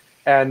person?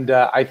 And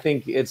I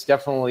think it's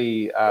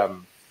definitely,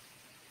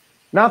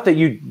 not that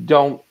you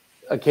don't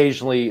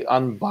occasionally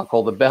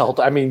unbuckle the belt.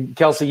 I mean,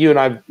 Kelsey, you and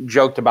I've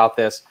joked about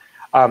this.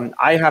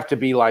 I have to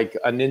be like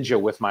a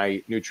ninja with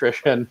my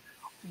nutrition,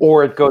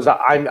 or it goes,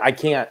 I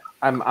can't,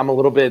 I'm a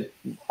little bit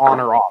on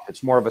or off.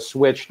 It's more of a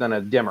switch than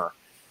a dimmer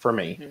for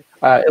me,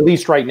 at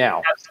least right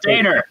now.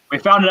 Abstainer. We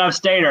found an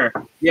abstainer.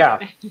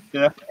 Yeah.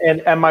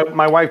 And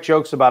my wife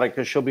jokes about it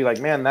because she'll be like,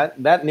 man, that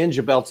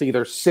ninja belt's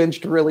either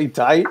cinched really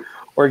tight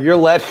or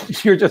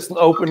you're just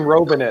open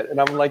robing it.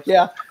 And I'm like,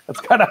 yeah, that's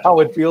kind of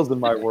how it feels in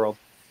my world.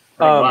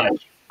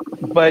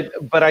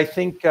 But I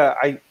think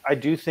I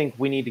do think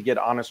we need to get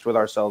honest with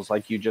ourselves,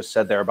 like you just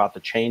said there, about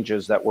the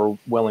changes that we're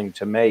willing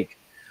to make.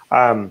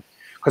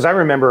 Because I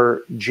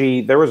remember, G,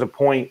 there was a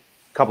point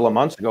a couple of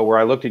months ago where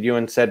I looked at you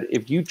and said,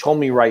 if you told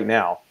me right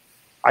now,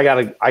 I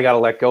gotta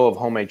let go of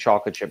homemade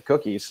chocolate chip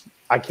cookies,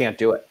 I can't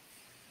do it.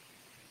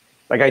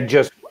 Like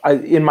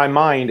in my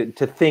mind,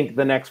 to think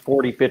the next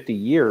 40, 50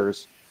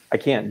 years, I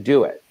can't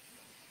do it.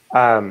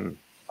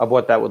 Of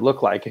what that would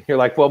look like. And you're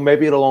like, well,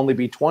 maybe it'll only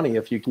be 20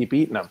 if you keep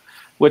eating them,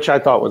 which I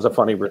thought was a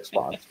funny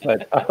response.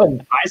 But I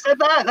said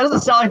that? That doesn't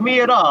sound like me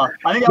at all.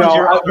 I think that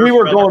was we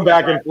were going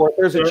back and forth.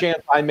 There's a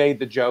chance I made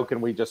the joke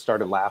and we just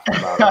started laughing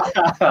about it.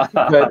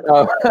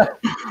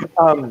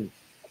 But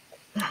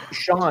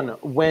Sean,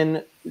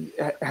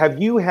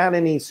 have you had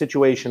any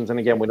situations, and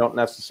again, we don't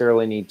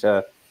necessarily need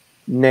to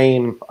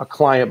name a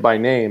client by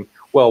name.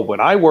 Well,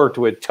 when I worked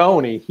with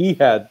Tony, he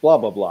had blah,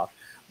 blah, blah.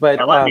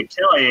 But let me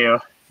tell you.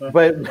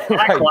 But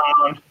that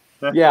clown.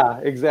 Yeah,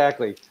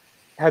 exactly.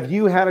 Have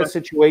you had a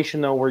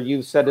situation though where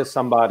you said to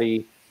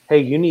somebody, "Hey,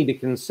 you need to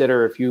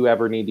consider if you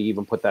ever need to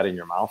even put that in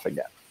your mouth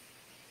again"?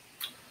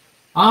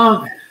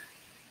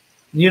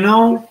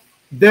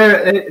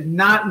 There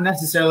not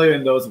necessarily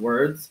in those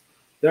words.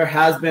 There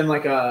has been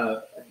like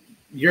the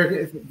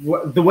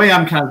way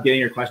I'm kind of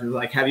getting your question is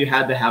like, have you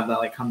had to have that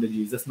like come to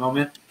Jesus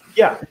moment?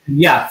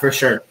 Yeah, for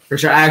sure.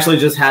 I actually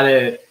just had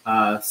it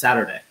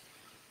Saturday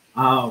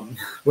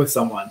with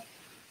someone.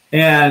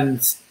 And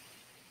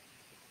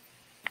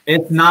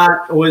it's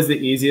not always the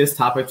easiest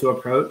topic to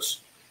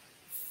approach.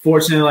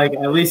 Fortunately, like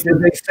at least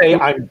did they say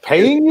I'm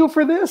paying you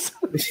for this?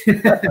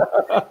 And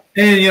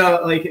it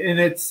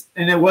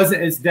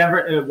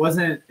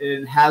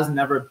has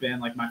never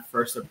been like my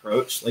first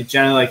approach. Like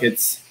generally, like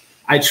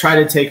I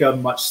try to take a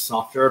much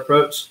softer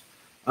approach,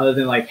 other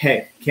than like,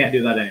 hey, can't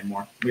do that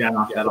anymore. We gotta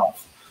knock that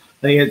off.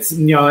 Like it's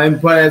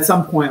but at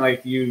some point,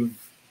 like you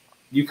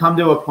come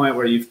to a point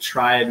where you've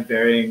tried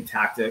varying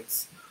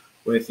tactics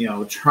with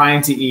trying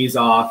to ease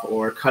off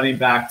or cutting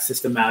back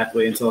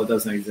systematically until it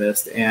doesn't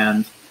exist,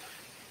 and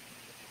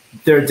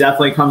there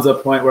definitely comes a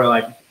point where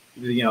like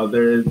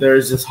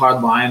there's this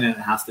hard line and it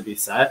has to be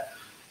set,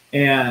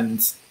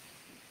 and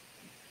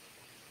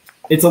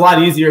it's a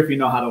lot easier if you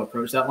know how to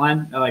approach that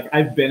line. Like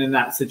I've been in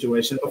that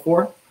situation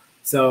before,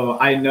 so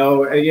I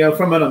know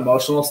from an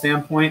emotional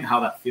standpoint how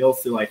that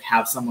feels to like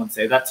have someone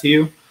say that to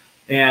you,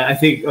 and I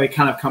think like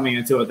kind of coming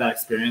into it, that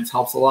experience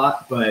helps a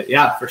lot. But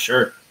yeah, for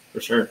sure.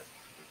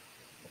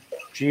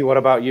 Gee, what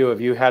about you? Have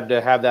you had to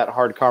have that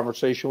hard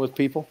conversation with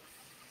people?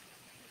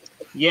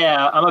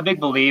 Yeah, I'm a big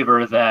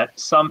believer that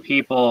some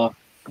people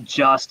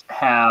just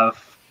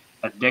have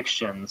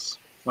addictions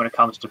when it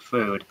comes to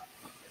food.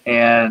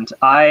 And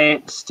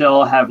I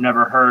still have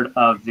never heard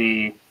of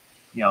the,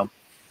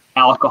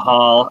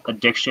 alcohol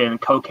addiction,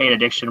 cocaine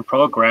addiction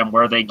program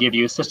where they give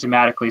you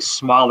systematically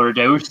smaller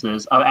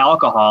doses of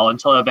alcohol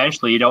until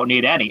eventually you don't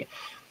need any.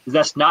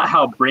 That's not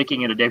how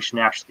breaking an addiction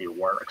actually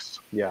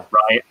works. Yeah.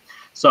 Right.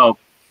 So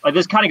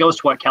this kind of goes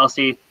to what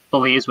Kelsey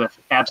believes with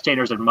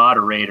abstainers and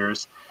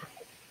moderators.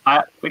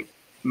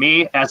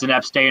 Me as an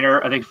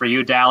abstainer, I think for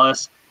you,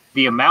 Dallas,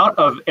 the amount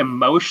of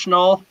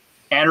emotional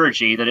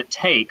energy that it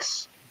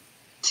takes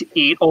to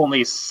eat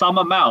only some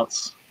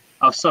amounts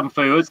of some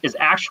foods is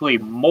actually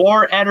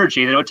more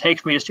energy than it would take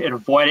for me just to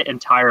avoid it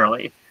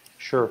entirely.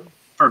 Sure.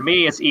 For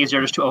me, it's easier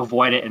just to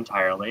avoid it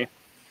entirely.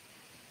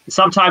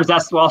 Sometimes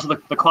that's also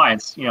the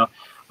clients,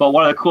 But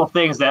one of the cool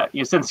things that,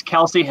 since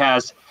Kelsey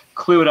has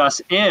clued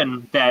us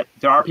in that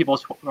there are people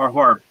who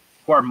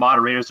are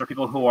moderators, there are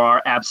people who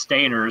are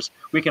abstainers,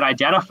 we can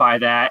identify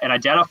that and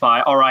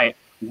identify, all right,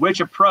 which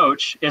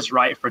approach is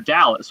right for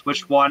Dallas,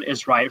 which one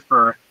is right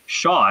for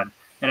Sean.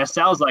 And it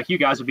sounds like you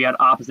guys would be on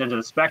opposite ends of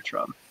the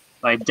spectrum.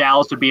 Like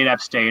Dallas would be an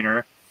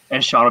abstainer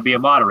and Sean would be a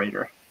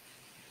moderator.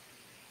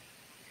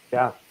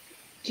 Yeah.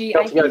 Gee,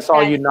 I saw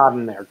you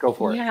nodding there. Go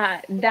for it.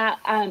 Yeah, that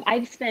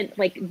I've spent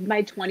my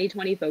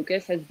 2020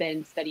 focus has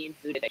been studying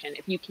food addiction,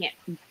 if you can't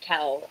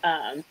tell.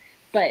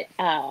 But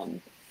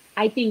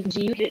I think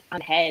you hit it on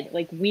the head.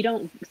 Like, we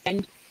don't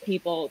send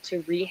people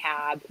to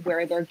rehab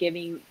where they're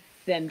giving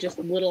them just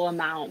little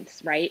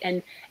amounts, right?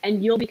 And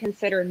you'll be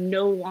considered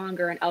no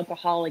longer an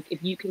alcoholic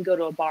if you can go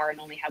to a bar and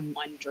only have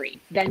one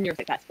drink. Then you're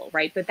successful,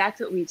 right? But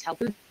that's what we tell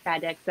food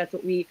addicts. That's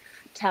what we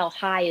tell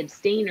high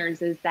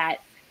abstainers, is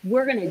that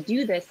we're going to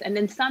do this, and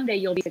then someday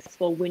you'll be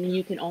successful when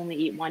you can only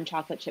eat one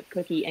chocolate chip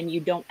cookie and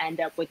you don't end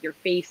up with your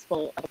face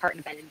full of a carton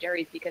of Ben and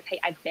Jerry's, because, hey,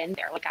 I've been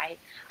there. Like,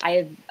 I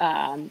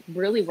have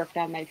really worked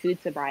on my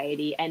food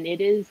sobriety, and it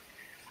is,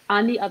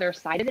 on the other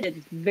side of it,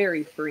 it's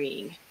very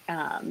freeing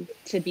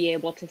to be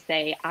able to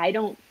say, I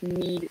don't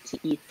need to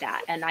eat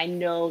that, and I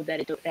know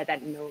that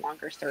that no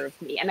longer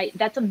serves me. And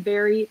that's a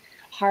very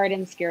hard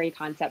and scary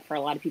concept for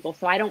a lot of people.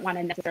 So I don't want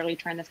to necessarily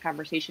turn this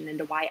conversation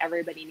into why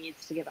everybody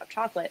needs to give up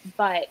chocolate,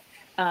 but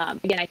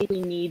again, I think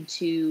we need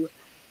to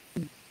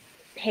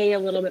pay a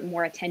little bit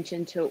more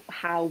attention to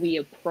how we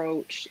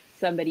approach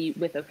somebody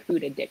with a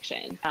food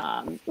addiction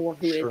or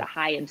who is a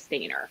high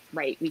abstainer,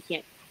 right? We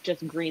can't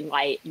just green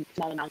light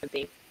small amounts of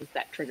things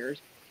that trigger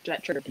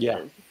pieces.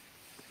 Yeah.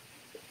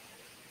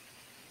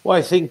 Well,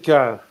 I think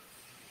to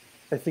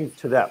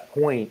that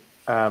point,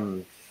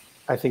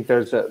 I think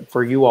there's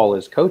for you all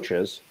as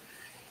coaches,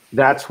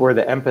 that's where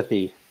the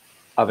empathy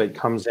of it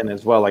comes in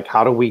as well. Like,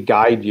 how do we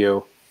guide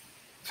you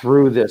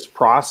through this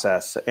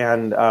process?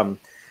 And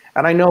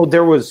I know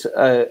there was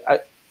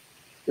it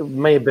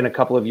may have been a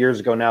couple of years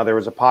ago now, there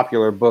was a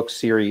popular book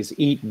series,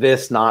 Eat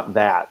This, Not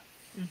That,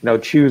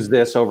 choose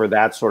this over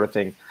that sort of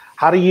thing.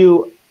 How do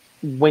you,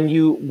 when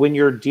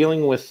you're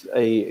dealing with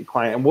a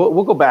client, and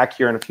we'll go back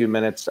here in a few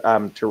minutes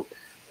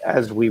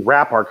as we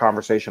wrap our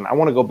conversation, I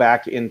want to go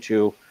back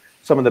into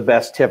some of the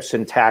best tips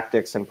and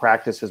tactics and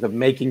practices of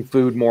making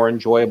food more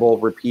enjoyable,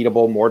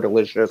 repeatable, more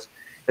delicious,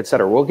 et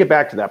cetera. We'll get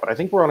back to that, but I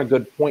think we're on a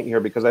good point here,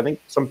 because I think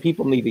some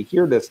people need to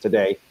hear this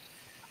today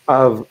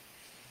of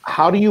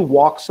how do you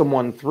walk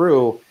someone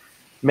through,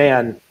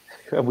 man,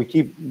 we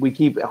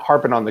keep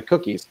harping on the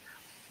cookies.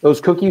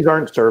 Those cookies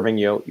aren't serving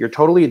you. You're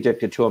totally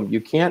addicted to them.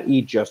 You can't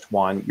eat just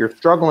one. You're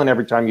struggling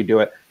every time you do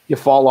it. You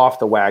fall off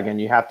the wagon.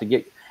 You have to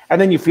get, and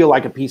then you feel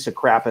like a piece of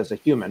crap as a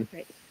human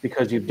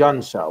because you've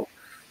done so.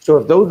 So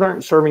if those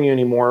aren't serving you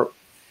anymore,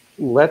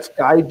 let's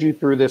guide you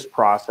through this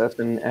process.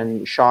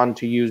 And Sean,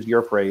 to use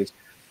your phrase,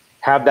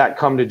 have that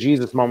come to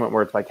Jesus moment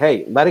where it's like,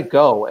 hey, let it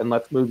go and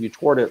let's move you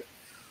toward it.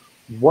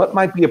 What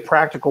might be a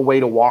practical way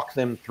to walk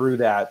them through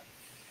that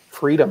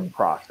freedom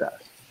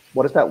process?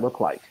 What does that look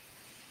like?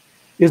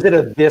 Is it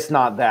a this,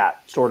 not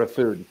that sort of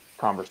food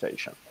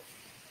conversation?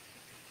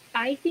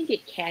 I think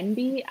it can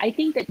be. I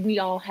think that we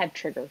all have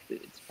trigger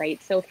foods,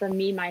 right? So for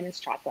me, mine is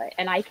chocolate.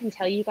 And I can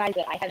tell you guys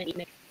that I haven't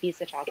eaten a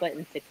piece of chocolate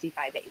in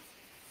 65 days.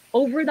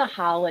 Over the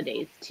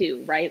holidays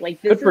too, right?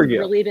 Like, this has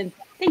really been,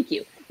 thank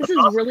you. This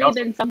has really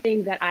been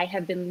something that I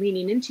have been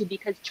leaning into,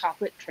 because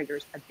chocolate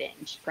triggers a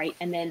binge, right?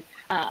 And then,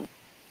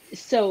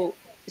 so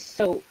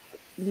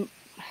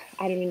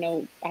I don't even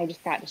know, I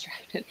just got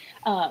distracted.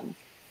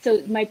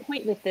 So my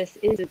point with this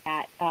is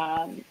that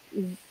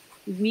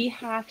we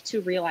have to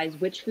realize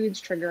which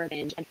foods trigger a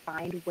binge and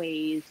find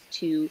ways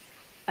to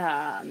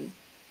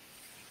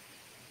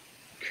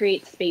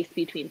create space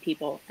between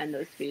people and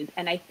those foods.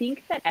 And I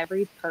think that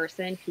every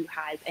person who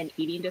has an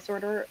eating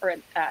disorder or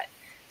an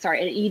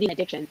eating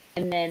addiction,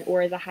 and then,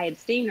 or is a high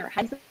abstainer,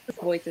 has this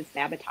voice of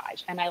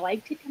sabotage. And I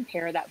like to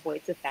compare that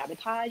voice of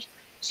sabotage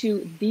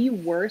to the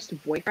worst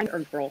boyfriend or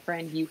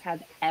girlfriend you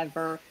have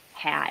ever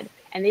had.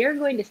 And they are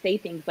going to say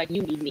things like,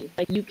 you need me,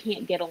 like, you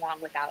can't get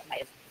along without my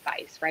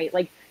advice, right?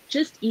 Like,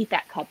 just eat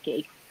that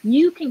cupcake.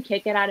 You can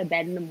kick it out of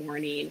bed in the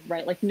morning,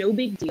 right? Like, no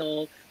big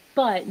deal,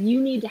 but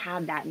you need to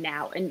have that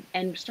now.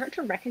 And start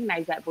to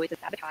recognize that voice of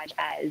sabotage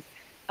as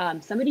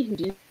somebody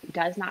who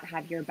does not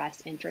have your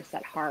best interests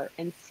at heart,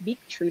 and speak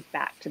truth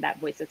back to that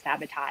voice of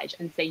sabotage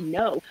and say,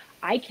 no,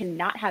 I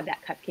cannot have that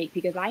cupcake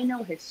because I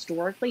know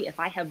historically if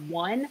I have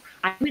one,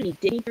 I'm going to be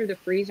digging through the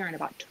freezer in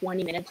about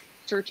 20 minutes,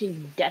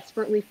 searching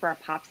desperately for a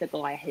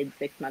popsicle I hid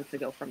 6 months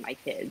ago from my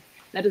kids.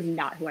 That is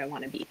not who I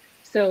want to be.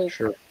 So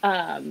Sure.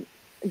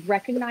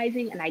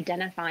 Recognizing and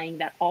identifying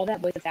that all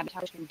that voice of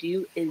sabotage can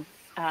do is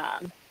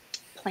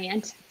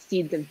plant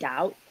seeds of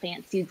doubt,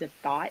 plant seeds of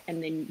thought,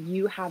 and then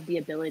you have the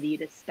ability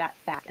to step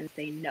back and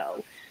say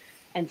no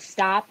and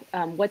stop.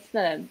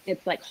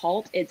 It's like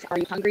halt. It's, are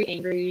you hungry,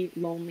 angry,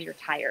 lonely, or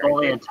tired?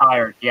 Lonely and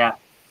tired. Yeah.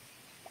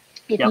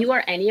 If you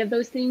are any of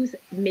those things,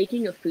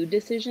 making a food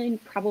decision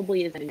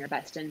probably isn't in your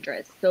best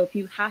interest. So if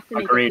you have to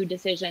make a food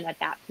decision at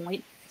that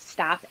point,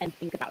 stop and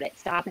think about it.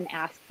 Stop and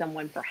ask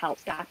someone for help.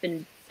 Stop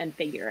and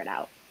figure it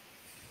out.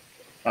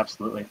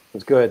 Absolutely.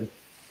 That's good.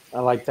 I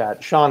like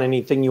that. Sean,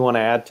 anything you want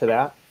to add to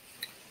that?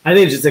 I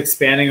think just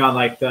expanding on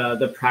like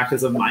the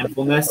practice of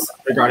mindfulness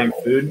regarding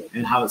food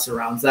and how it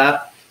surrounds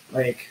that.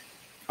 Like,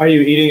 are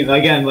you eating,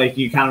 again, like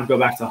you kind of go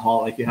back to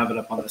halt, like you have it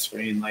up on the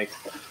screen. Like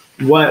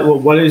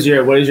what is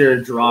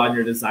your draw and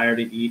your desire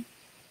to eat,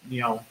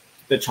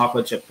 the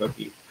chocolate chip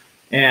cookie?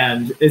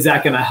 And is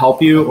that going to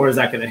help you or is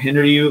that going to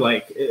hinder you?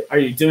 Like, are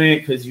you doing it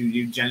because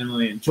you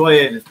genuinely enjoy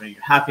it and it's bringing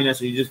you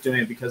happiness? Or are you just doing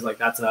it because like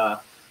that's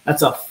a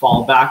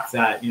fallback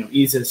that,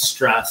 eases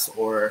stress,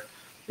 or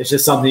it's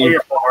just something you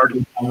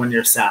do when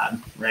you're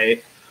sad,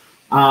 right?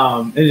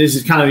 And it's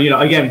just kind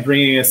of, again,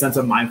 bringing a sense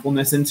of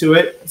mindfulness into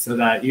it so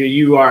that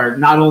you are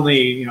not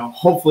only,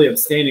 hopefully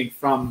abstaining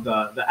from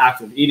the act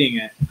of eating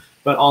it,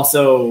 but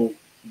also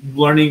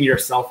learning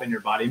yourself and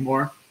your body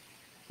more.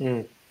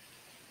 Mm.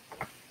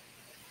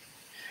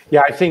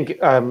 Yeah, I think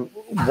one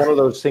of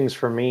those things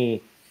for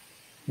me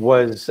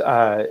was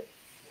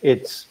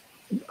it's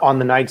on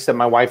the nights that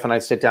my wife and I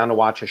sit down to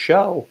watch a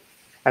show,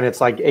 and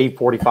it's like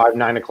 8:45,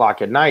 9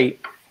 o'clock at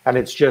night, and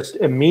it's just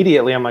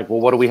immediately I'm like,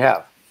 well, what do we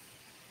have?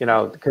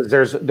 Because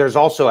there's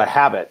also a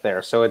habit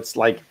there. So it's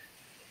like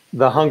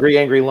the hungry,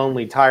 angry,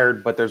 lonely,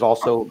 tired, but there's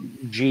also,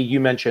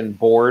 you mentioned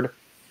bored.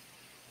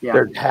 Yeah.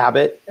 There's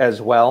habit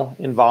as well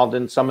involved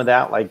in some of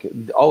that. Like,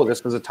 oh, this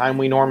is a time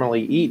we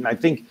normally eat. And I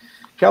think,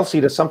 Kelsey,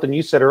 to something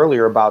you said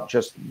earlier about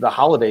just the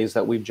holidays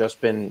that we've just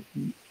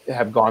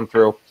have gone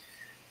through,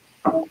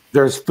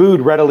 there's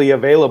food readily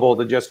available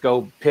to just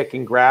go pick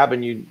and grab,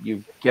 and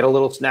you get a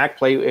little snack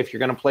play if you're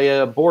going to play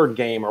a board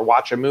game or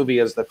watch a movie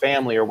as the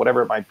family or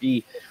whatever it might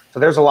be. So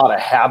there's a lot of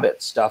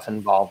habit stuff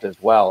involved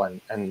as well.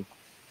 And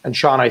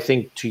Sean, I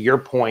think to your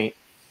point,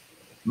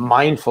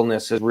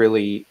 mindfulness is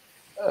really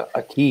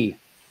a key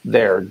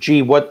there.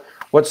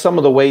 What's some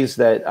of the ways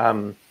that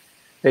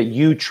that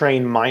you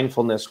train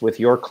mindfulness with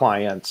your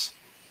clients,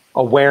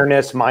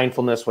 awareness,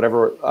 mindfulness,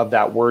 whatever of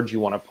that word you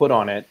want to put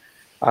on it,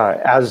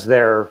 as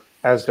they're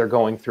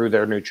going through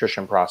their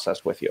nutrition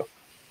process with you?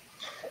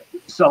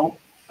 So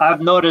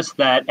I've noticed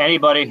that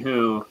anybody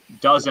who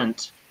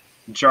doesn't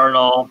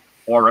journal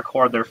or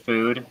record their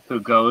food,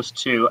 who goes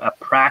to a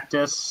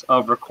practice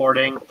of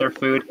recording their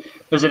food,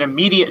 there's an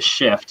immediate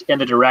shift in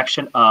the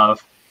direction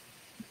of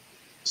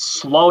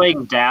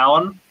slowing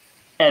down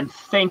and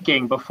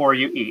thinking before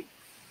you eat.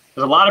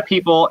 There's a lot of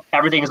people,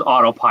 everything is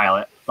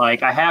autopilot.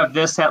 Like, I have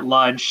this at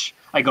lunch,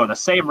 I go to the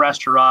same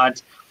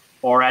restaurant,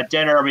 or at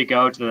dinner we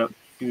go to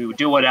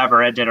do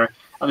whatever at dinner.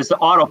 There's the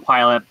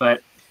autopilot,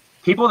 but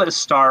people that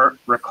start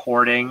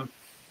recording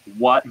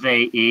what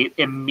they eat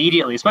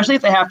immediately, especially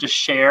if they have to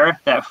share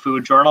that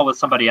food journal with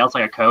somebody else,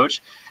 like a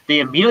coach, they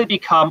immediately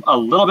become a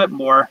little bit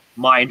more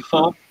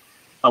mindful,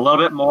 a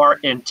little bit more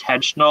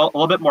intentional, a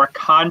little bit more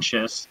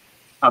conscious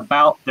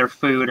about their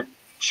food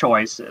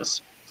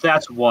choices. So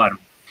that's one.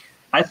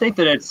 I think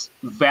that it's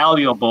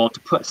valuable to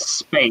put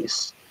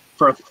space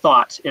for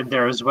thought in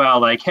there as well.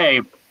 Like,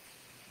 hey,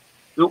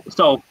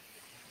 so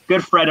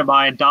good friend of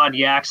mine, Don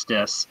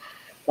Yaxtis,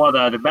 one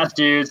of the best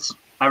dudes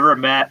I've ever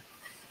met.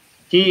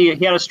 He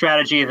had a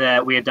strategy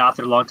that we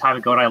adopted a long time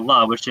ago, and I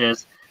love, which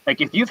is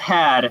like, if you've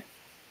had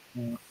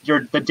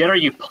the dinner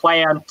you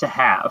planned to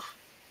have,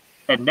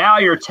 and now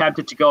you're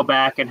tempted to go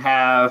back and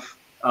have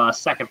a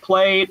second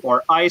plate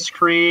or ice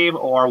cream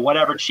or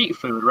whatever cheat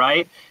food,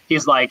 right?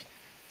 He's like,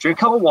 drink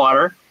a cup of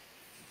water,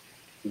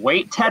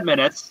 wait 10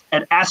 minutes,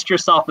 and ask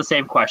yourself the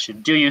same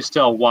question. Do you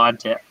still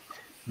want it?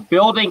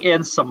 Building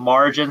in some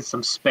margin,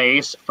 some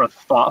space for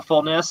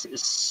thoughtfulness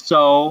is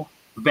so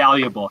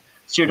valuable.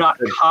 So you're not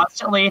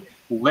constantly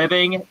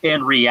living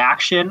in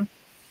reaction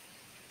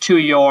to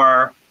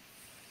your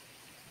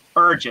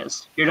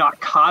urges. You're not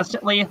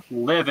constantly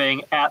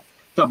living at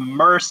the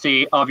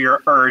mercy of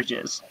your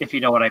urges, if you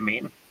know what I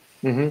mean.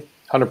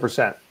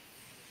 100%.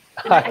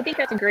 I think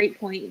that's a great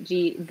point,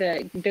 G.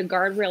 The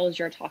guardrails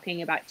you're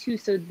talking about too.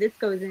 So this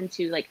goes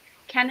into like,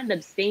 can an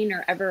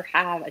abstainer ever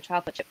have a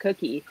chocolate chip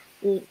cookie?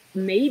 Well,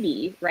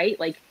 maybe, right?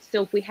 Like,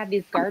 so if we have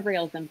these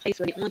guardrails in place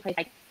where the only place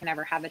I can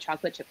ever have a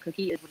chocolate chip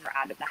cookie is when we're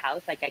out of the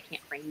house, like I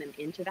can't bring them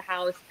into the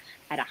house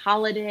at a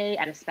holiday,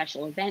 at a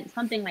special event,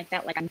 something like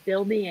that. Like, I'm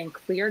building in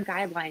clear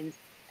guidelines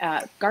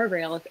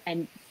guardrails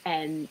and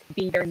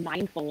being very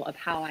mindful of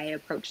how I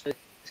approach those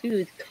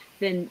foods,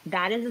 then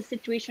that is a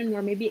situation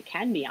where maybe it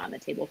can be on the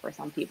table for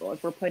some people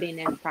if we're putting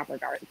in proper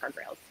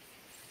guardrails.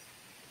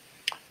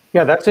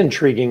 Yeah, that's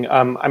intriguing.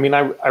 I mean,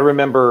 I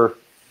remember,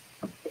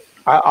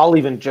 I'll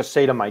even just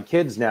say to my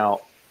kids now,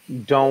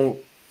 don't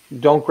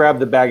grab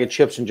the bag of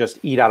chips and just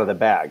eat out of the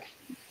bag.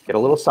 Get a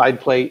little side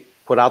plate,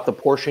 put out the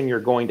portion you're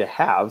going to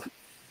have,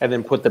 and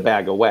then put the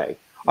bag away.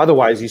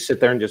 Otherwise, you sit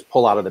there and just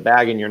pull out of the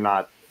bag and you're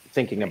not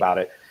thinking about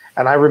it.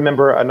 And I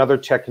remember another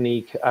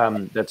technique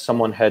that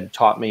someone had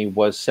taught me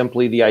was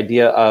simply the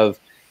idea of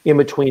in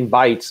between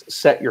bites,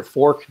 set your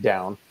fork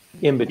down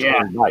in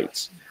between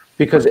bites.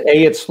 Because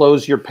A, it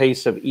slows your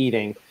pace of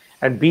eating,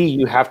 and B,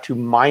 you have to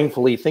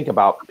mindfully think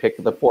about pick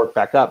the fork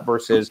back up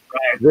versus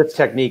this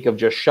technique of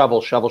just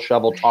shovel,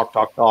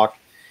 talk,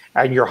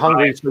 and you're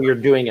hungry, so you're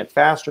doing it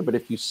faster. But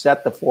if you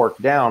set the fork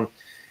down,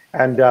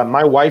 and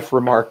my wife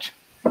remarked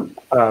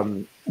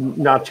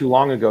not too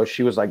long ago,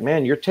 she was like,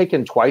 man, you're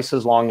taking twice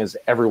as long as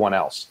everyone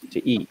else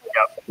to eat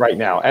right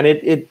now. And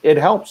it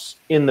helps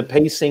in the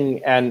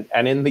pacing and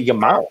in the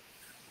amount.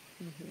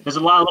 There's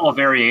a lot of little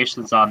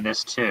variations on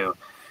this too.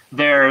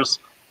 There's,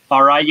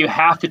 all right, you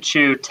have to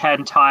chew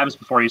 10 times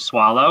before you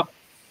swallow.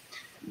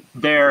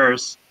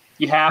 There's,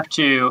 you have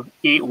to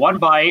eat one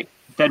bite,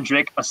 then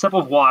drink a sip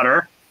of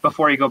water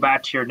before you go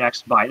back to your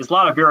next bite. There's a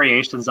lot of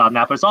variations on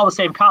that, but it's all the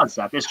same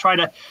concept. It's trying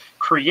to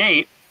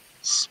create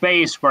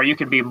space where you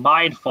can be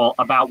mindful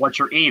about what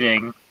you're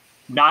eating,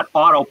 not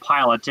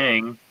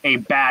autopiloting a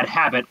bad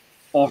habit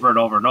over and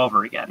over and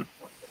over again.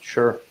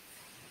 Sure.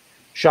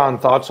 Sean,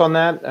 thoughts on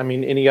that? I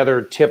mean, any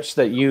other tips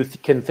that you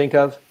can think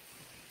of?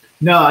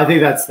 No, I think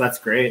that's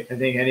great. I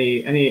think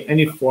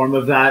any form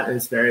of that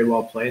is very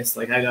well placed.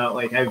 Like I know,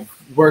 like I've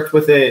worked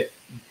with it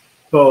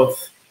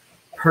both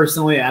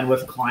personally and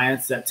with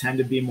clients that tend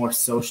to be more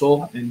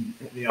social and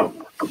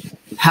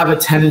have a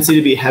tendency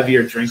to be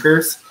heavier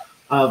drinkers.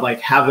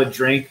 Like have a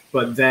drink,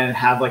 but then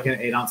have like an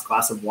 8-ounce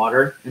glass of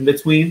water in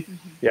between.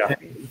 Yeah.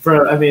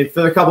 For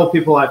the couple of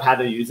people I've had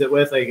to use it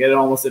with, like it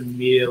almost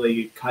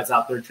immediately cuts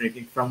out their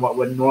drinking from what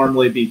would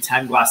normally be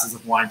 10 glasses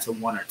of wine to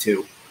 1 or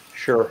 2.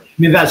 Sure. I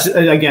mean, that's,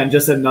 again,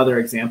 just another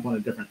example and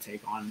a different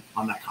take on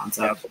that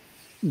concept.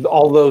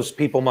 All those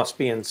people must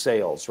be in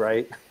sales,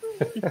 right?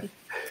 Because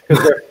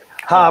they're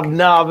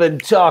hobnobbing,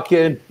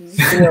 talking.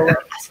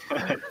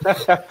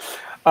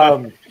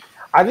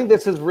 I think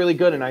this is really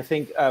good. And I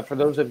think for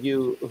those of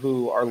you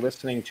who are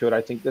listening to it,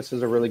 I think this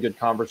is a really good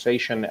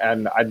conversation.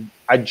 And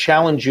I'd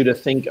challenge you to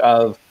think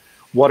of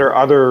what are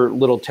other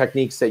little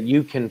techniques that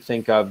you can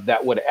think of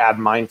that would add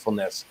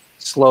mindfulness,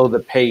 slow the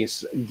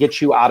pace, get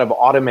you out of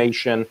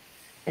automation,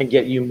 and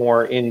get you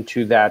more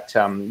into that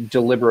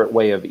deliberate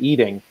way of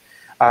eating.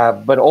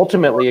 But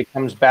ultimately, it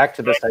comes back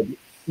to this idea.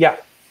 Yeah.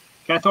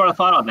 Can I throw a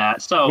thought on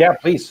that? So yeah,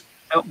 please.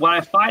 What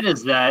I find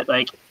is that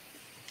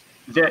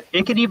that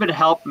it can even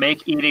help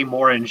make eating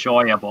more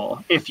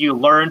enjoyable if you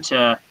learn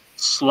to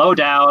slow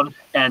down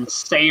and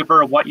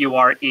savor what you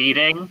are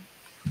eating.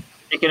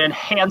 It can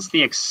enhance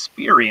the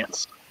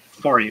experience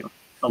for you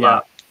a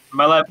lot.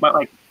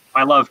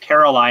 My love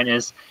Caroline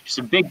is just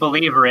a big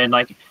believer in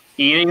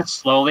eating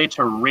slowly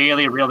to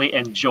really, really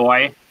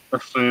enjoy the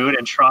food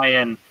and try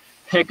and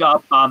pick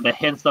up on the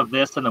hints of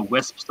this and the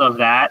wisps of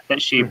that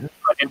she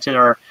put into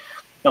her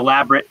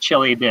elaborate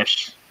chili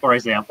dish, for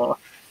example.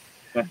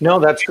 No,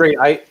 that's great.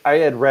 I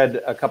had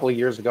read a couple of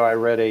years ago, I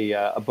read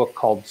a book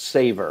called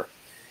Savor.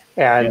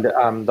 And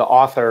the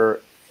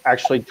author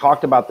actually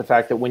talked about the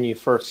fact that when you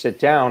first sit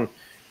down,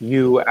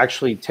 you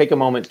actually take a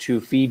moment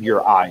to feed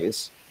your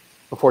eyes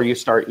before you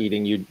start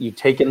eating. You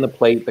take in the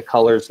plate, the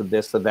colors of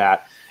this, of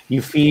that.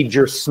 You feed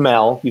your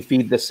smell, you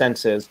feed the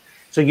senses.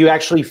 So you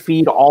actually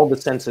feed all the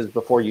senses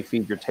before you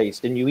feed your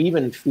taste. And you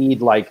even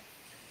feed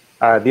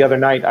the other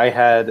night I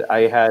had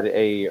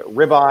a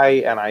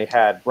ribeye and I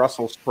had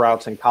Brussels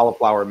sprouts and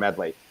cauliflower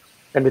medley.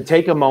 And to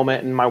take a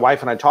moment, and my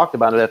wife and I talked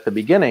about it at the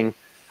beginning,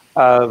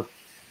 of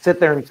sit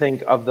there and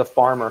think of the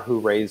farmer who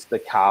raised the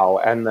cow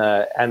and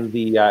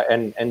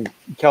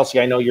Kelsey,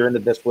 I know you're into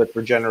this with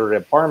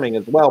regenerative farming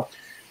as well,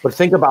 but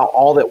think about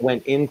all that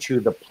went into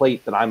the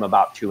plate that I'm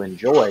about to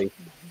enjoy.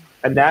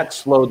 And that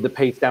slowed the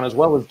pace down as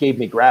well as gave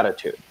me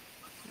gratitude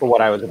for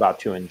what I was about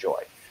to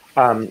enjoy.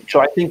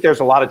 So I think there's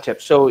a lot of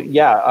tips. So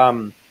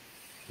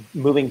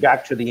moving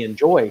back to the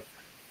enjoy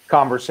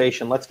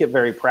conversation, let's get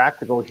very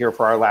practical here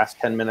for our last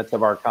 10 minutes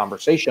of our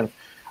conversation.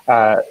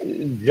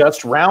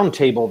 Just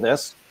roundtable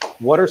this.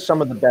 What are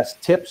some of the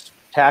best tips,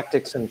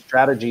 tactics, and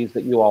strategies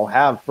that you all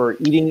have for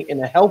eating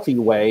in a healthy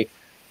way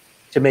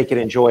to make it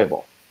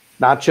enjoyable?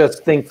 Not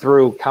just think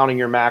through counting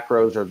your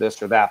macros or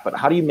this or that, but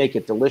how do you make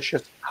it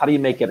delicious? How do you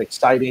make it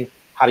exciting?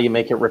 How do you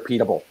make it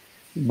repeatable?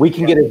 We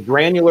can get as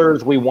granular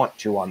as we want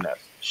to on this.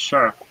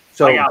 Sure.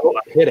 So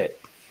hit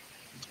it.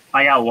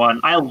 I got one.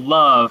 I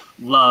love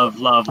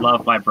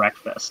my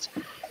breakfast.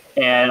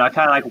 And I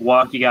kind of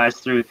walk you guys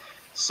through.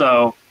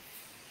 So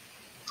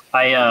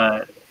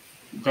the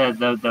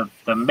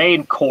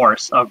main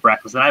course of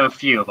breakfast, and I have a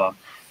few of them.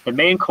 The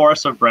main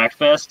course of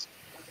breakfast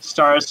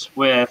starts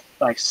with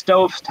like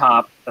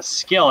stovetop, a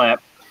skillet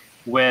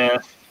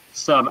with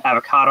some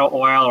avocado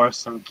oil or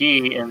some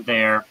ghee in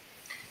there,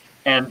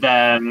 and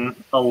then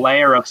a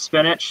layer of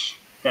spinach,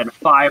 then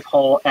 5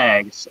 whole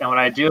eggs. And what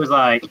I do is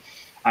like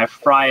I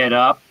fry it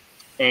up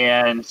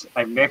and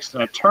I mix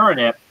and I turn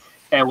it.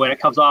 And when it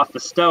comes off the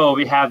stove,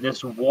 you have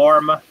this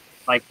warm,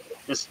 like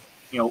this,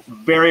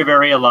 very,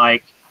 very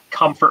like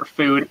comfort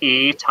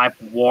food-y type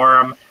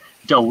warm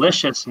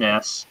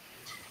deliciousness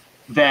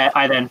that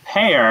I then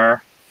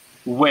pair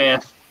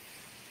with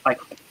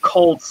like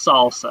cold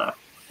salsa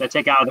that I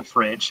take out of the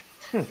fridge.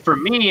 For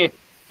me,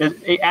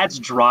 it adds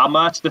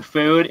drama to the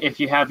food if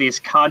you have these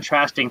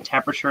contrasting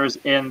temperatures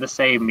in the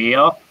same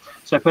meal.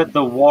 So I put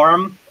the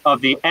warm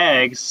of the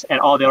eggs and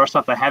all the other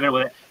stuff I have in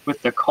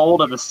with the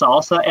cold of the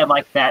salsa, and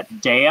like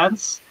that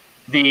dance,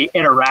 the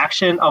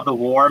interaction of the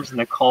warms and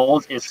the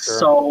colds is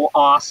so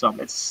awesome.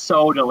 It's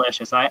so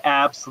delicious. I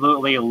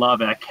absolutely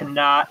love it. I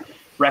cannot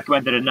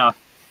recommend it enough.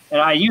 And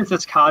I use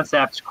this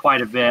concept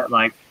quite a bit,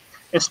 like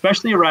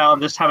especially around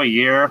this time of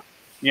year.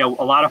 A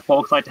lot of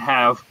folks like to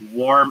have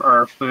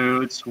warmer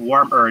foods,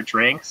 warmer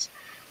drinks.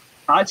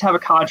 I like to have a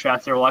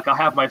contrast there. Like I'll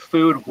have my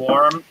food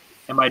warm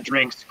and my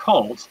drinks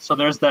cold. So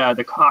there's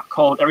the hot,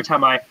 cold. Every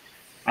time I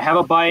have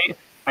a bite,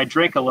 I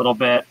drink a little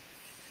bit,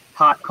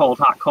 hot,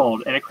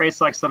 cold, and it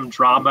creates like some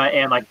drama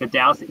and like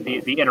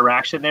the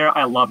interaction there.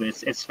 I love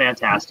it. It's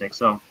fantastic.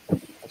 So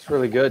that's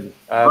really good.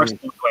 Works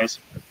both ways.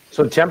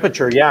 So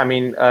temperature, yeah. I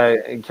mean,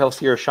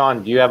 Kelsey or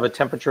Sean, do you have a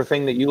temperature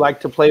thing that you like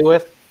to play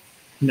with?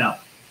 No.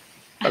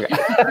 Okay.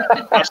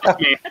 That's just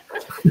me.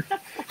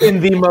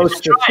 In the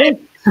most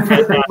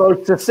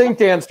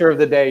succinct answer of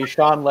the day,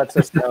 Sean lets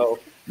us know.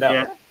 No.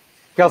 Yeah.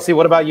 Kelsey,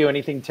 what about you?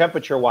 Anything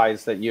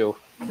temperature-wise that you?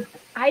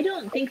 I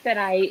don't think that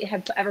I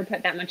have ever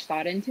put that much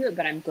thought into it,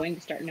 but I'm going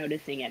to start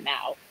noticing it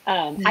now.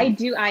 I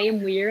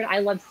am weird. I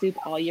love soup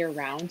all year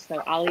round,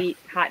 so I'll eat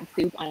hot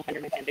soup on a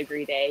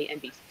 110-degree day and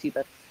be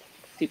super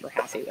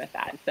happy with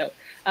that. So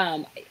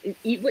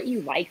eat what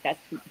you like.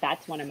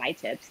 That's one of my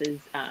tips is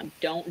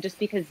don't, just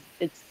because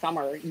it's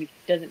summer,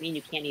 doesn't mean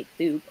you can't eat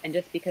soup. And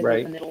just because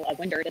it's the middle of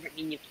winter doesn't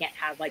mean you can't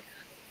have like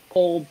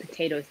cold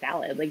potato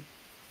salad. Like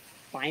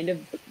find a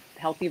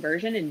healthy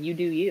version and you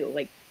do you.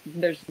 Like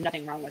there's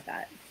nothing wrong with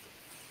that.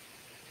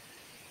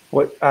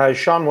 What,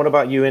 Sean, what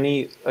about you?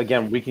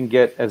 Again, we can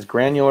get as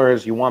granular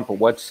as you want, but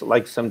what's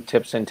like some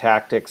tips and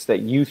tactics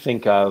that you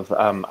think of?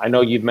 I know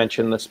you've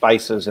mentioned the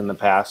spices in the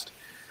past.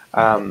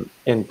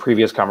 In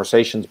previous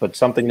conversations, but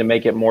something to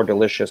make it more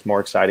delicious, more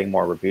exciting,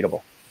 more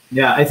repeatable.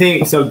 Yeah, I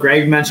think so.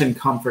 Greg mentioned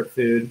comfort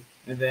food,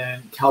 and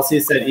then Kelsey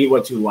said eat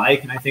what you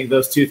like, and I think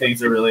those two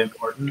things are really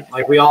important.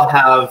 Like we all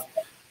have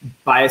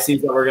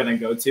biases that we're going to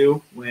go to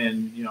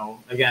when,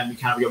 again, we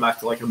kind of go back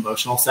to like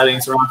emotional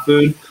settings around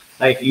food.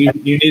 Like you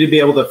need to be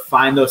able to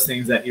find those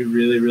things that you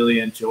really, really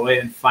enjoy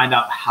and find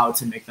out how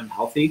to make them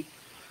healthy.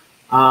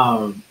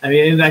 I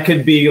mean, that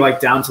could be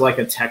like down to like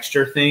a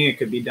texture thing. It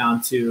could be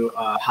down to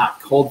a hot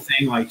cold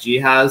thing like G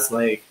has.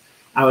 Like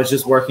I was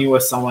just working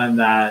with someone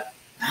that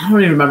I don't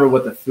even remember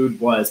what the food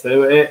was, but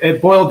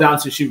it boiled down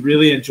to she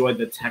really enjoyed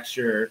the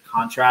texture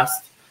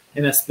contrast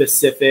in a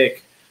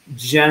specific,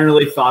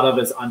 generally thought of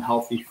as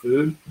unhealthy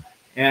food.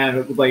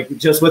 And like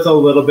just with a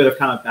little bit of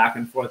kind of back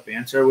and forth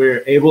banter, we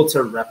were able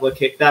to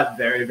replicate that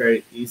very,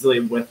 very easily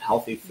with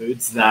healthy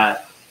foods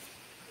that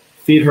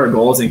feed her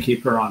goals and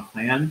keep her on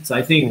plan. So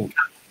I think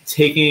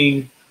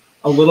taking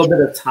a little bit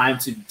of time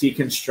to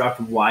deconstruct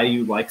why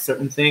you like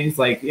certain things.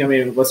 Like, I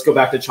mean, let's go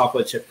back to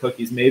chocolate chip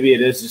cookies. Maybe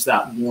it is just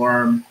that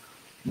warm,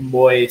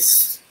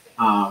 moist,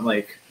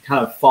 like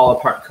kind of fall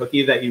apart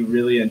cookie that you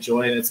really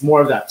enjoy. And it's more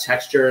of that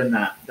texture and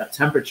that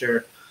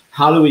temperature.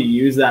 How do we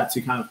use that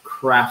to kind of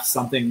craft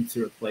something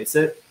to replace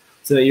it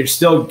so that you're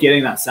still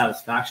getting that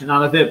satisfaction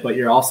out of it, but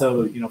you're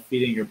also,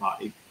 feeding your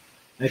body?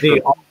 I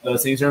think all of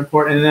those things are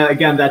important. And then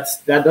again,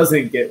 that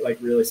doesn't get like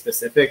really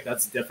specific.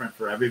 That's different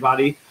for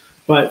everybody.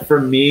 But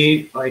for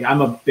me, like I'm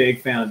a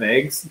big fan of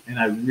eggs and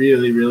I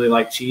really, really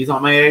like cheese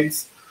on my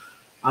eggs.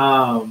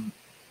 Now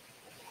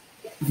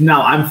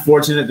I'm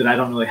fortunate that I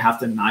don't really have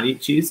to not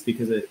eat cheese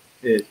because it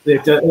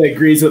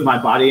agrees with my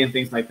body and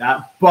things like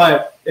that.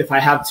 But if I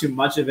have too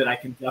much of it, I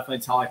can definitely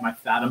tell like my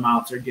fat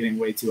amounts are getting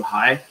way too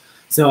high.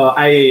 So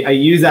I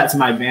use that to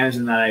my advantage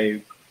in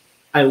that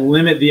I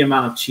limit the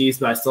amount of cheese,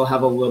 but I still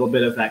have a little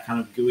bit of that kind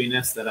of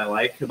gooiness that I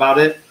like about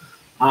it.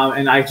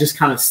 And I just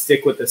kind of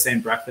stick with the same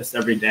breakfast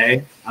every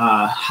day.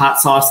 Hot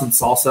sauce and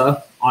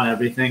salsa on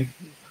everything.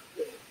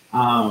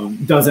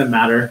 Doesn't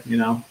matter,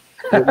 you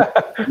put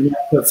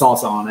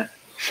salsa on it.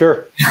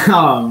 Sure.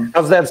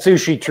 How's that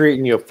sushi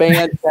treating you?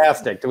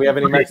 Fantastic. Do we have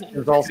any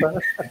Mexican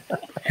salsa?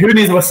 Who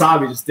needs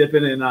wasabi? Just dip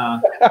it in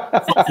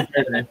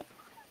salsa.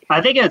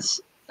 I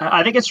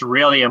think it's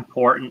really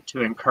important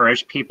to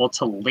encourage people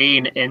to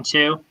lean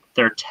into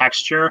their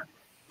texture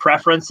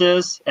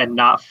preferences and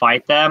not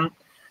fight them,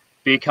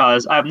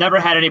 because I've never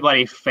had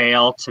anybody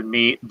fail to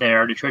meet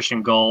their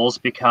nutrition goals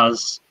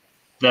because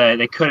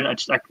they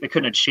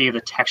couldn't achieve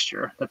the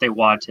texture that they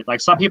wanted.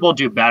 Like some people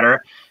do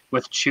better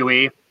with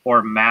chewy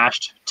or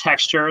mashed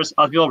textures.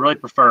 Other people really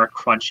prefer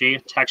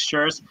crunchy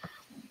textures.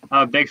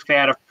 I'm a big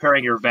fan of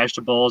preparing your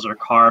vegetables or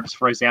carbs,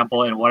 for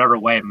example, in whatever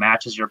way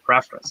matches your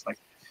preference. Like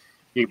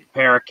you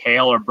prepare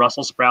kale or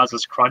Brussels sprouts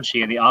as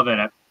crunchy in the oven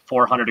at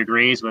 400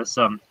 degrees with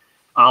some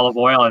olive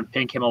oil and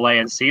pink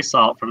Himalayan sea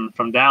salt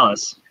from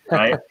Dallas,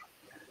 right?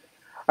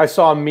 I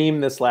saw a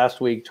meme this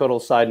last week. Total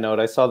side note.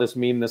 I saw this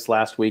meme this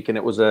last week, and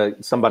it was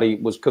somebody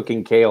was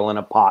cooking kale in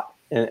a pot,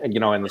 in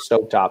the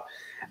stovetop,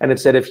 and it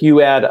said if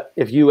you add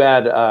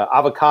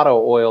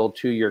avocado oil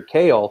to your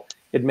kale,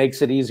 it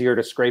makes it easier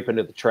to scrape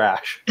into the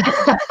trash.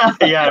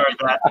 Yeah, I read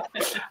that.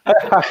 I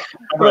thought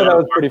that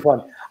was pretty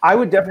fun. I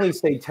would definitely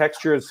say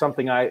texture is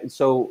something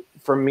so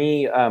for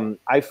me,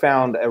 I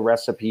found a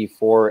recipe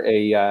for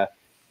it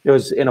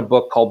was in a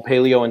book called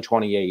Paleo in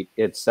 28.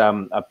 It's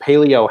a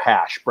paleo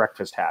hash,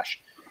 breakfast hash.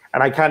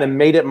 And I kind of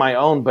made it my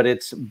own, but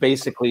it's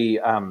basically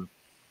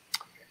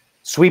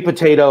sweet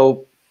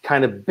potato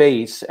kind of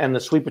base. And the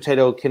sweet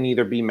potato can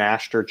either be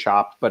mashed or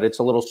chopped, but it's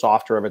a little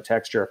softer of a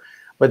texture.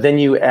 But then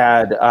you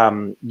add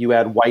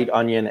white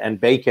onion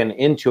and bacon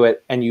into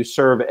it, and you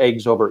serve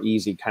eggs over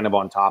easy kind of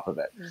on top of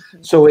it.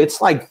 Mm-hmm. So it's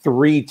like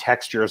 3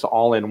 textures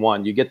all in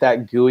one. You get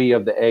that gooey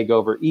of the egg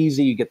over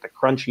easy, you get the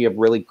crunchy of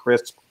really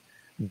crisp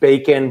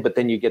bacon, but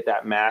then you get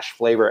that mash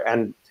flavor.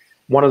 And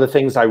one of the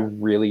things I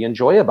really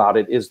enjoy about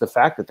it is the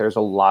fact that there's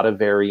a lot of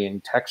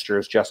varying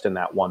textures just in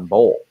that one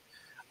bowl.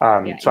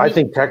 So I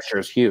think texture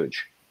is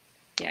huge.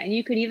 Yeah, and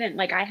you could even,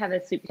 like, I have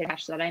a sweet potato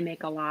hash that I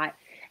make a lot.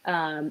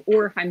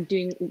 Or if I'm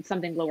doing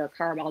something lower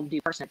carb, I'll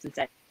do parsnips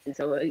instead. And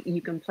so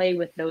you can play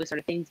with those sort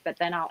of things, but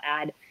then I'll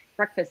add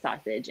breakfast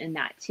sausage in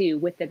that too,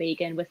 with the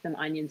bacon, with some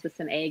onions, with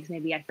some eggs.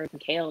 Maybe I throw some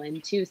kale in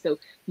too. So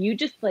you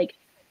just like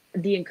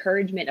the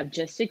encouragement of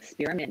just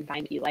experiment and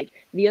find what you like.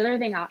 The other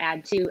thing I'll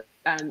add too,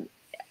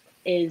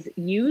 is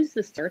use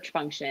the search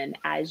function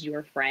as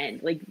your friend.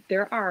 Like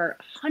there are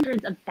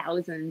hundreds of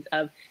thousands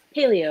of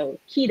paleo,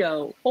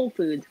 keto, whole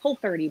foods,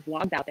 Whole30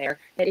 blogs out there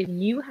that if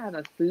you have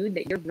a food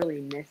that you're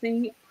really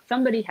missing,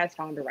 somebody has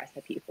found a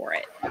recipe for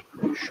it.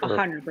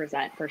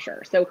 100% for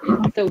sure. So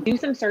do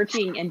some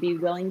searching and be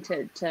willing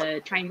to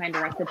try and find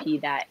a recipe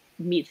that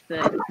meets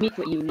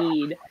what you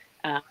need.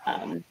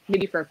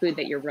 Maybe for a food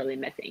that you're really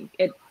missing.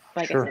 It,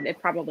 like I said,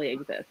 it probably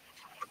exists.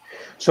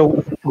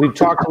 So we've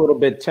talked a little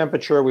bit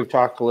temperature, we've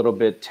talked a little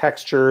bit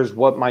textures.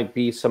 What might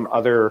be some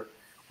other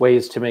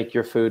ways to make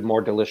your food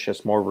more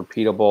delicious, more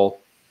repeatable,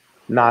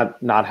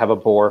 not have a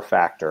bore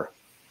factor?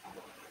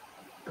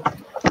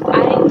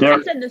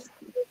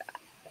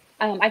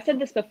 I've said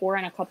this before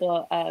in a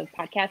couple of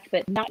podcasts,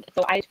 but not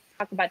so. I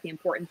talk about the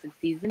importance of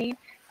seasoning.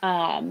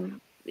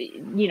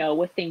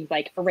 With things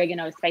like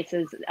oregano,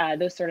 spices,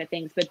 those sort of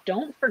things. But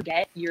don't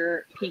forget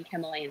your pink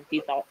Himalayan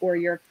sea salt or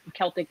your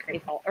Celtic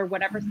gray salt or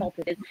whatever salt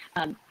it is.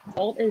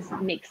 Salt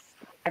makes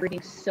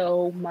everything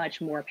so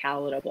much more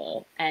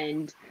palatable,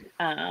 and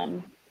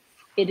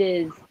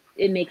it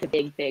makes a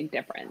big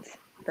difference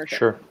for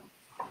sure.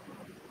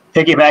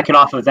 Piggybacking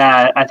off of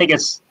that, I think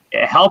it's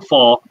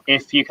helpful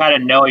if you kind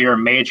of know your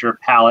major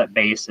palate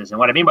bases. And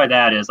what I mean by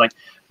that is, like,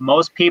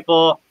 most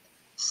people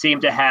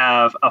seem to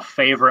have a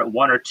favorite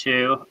 1 or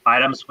 2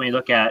 items when you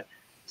look at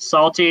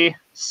salty,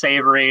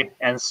 savory,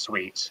 and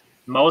sweet.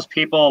 Most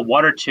people,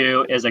 1 or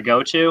 2 is a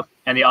go-to,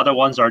 and the other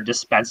ones are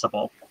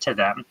dispensable to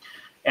them.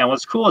 And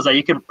what's cool is that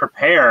you can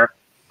prepare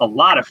a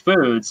lot of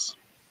foods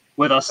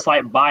with a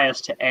slight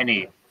bias to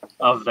any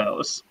of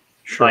those.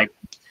 Sure. Like,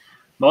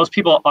 most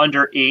people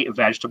undereat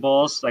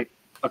vegetables, like,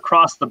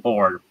 across the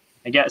board.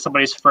 I get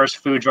somebody's first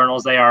food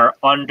journals, they are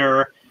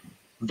under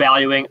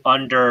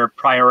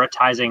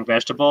prioritizing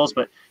vegetables,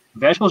 but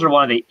vegetables are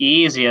one of the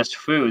easiest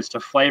foods to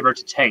flavor,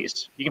 to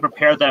taste. You can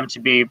prepare them to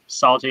be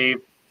salty,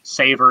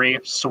 savory,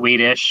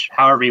 sweetish,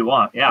 however you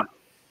want. Yeah,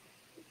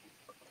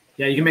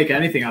 you can make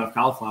anything out of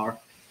cauliflower.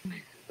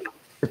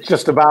 It's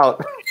just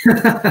about.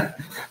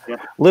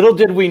 Little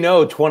did we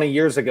know 20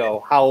 years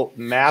ago how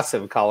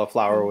massive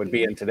cauliflower would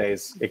be in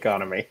today's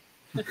economy.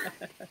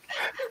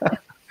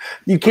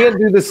 You can't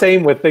do the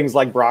same with things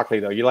like broccoli,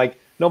 though.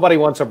 Nobody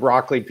wants a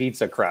broccoli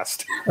pizza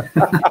crust.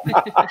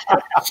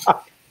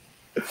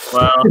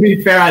 Well, to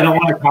be fair, I don't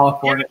want a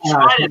California. We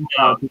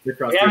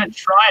haven't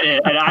tried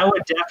it, and I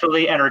would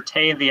definitely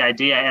entertain the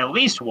idea at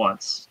least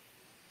once.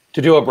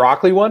 To do a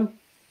broccoli one?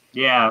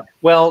 Yeah.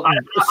 Well,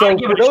 so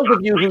for those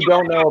of you who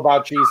don't know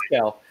about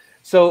G-Scale,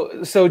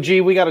 so G,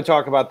 we got to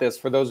talk about this.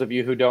 For those of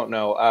you who don't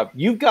know,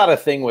 you've got a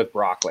thing with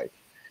broccoli.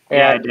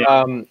 And, yeah,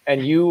 I do.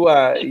 And you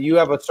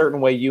have a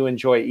certain way you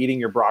enjoy eating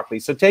your broccoli.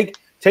 So take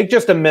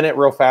just a minute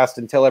real fast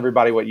and tell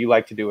everybody what you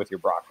like to do with your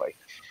broccoli.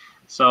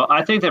 So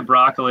I think that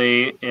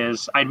broccoli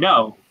is, I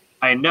know,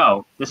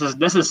 this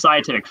is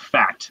scientific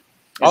fact.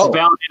 It's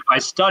validated by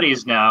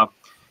studies now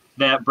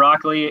that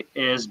broccoli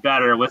is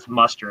better with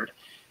mustard.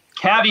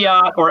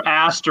 Caveat or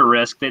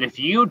asterisk that if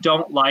you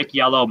don't like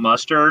yellow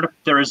mustard,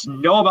 there is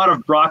no amount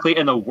of broccoli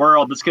in the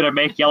world that's going to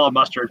make yellow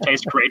mustard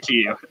taste great to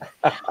you.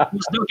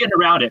 There's no getting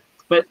around it.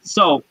 But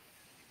so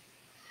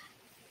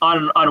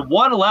on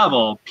one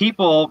level,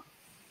 people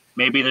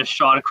maybe the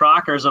Sean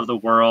Crockers of the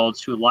world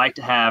who like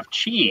to have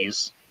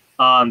cheese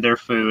on their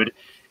food,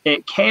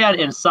 it can,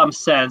 in some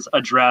sense,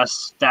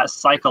 address that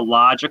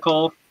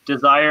psychological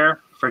desire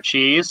for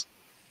cheese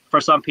for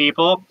some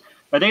people.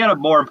 I think at a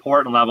more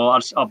important level,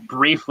 I'll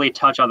briefly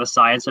touch on the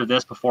science of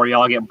this before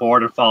y'all get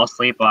bored and fall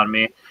asleep on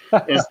me,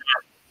 is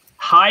that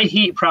high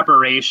heat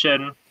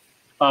preparation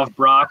of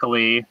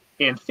broccoli,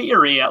 in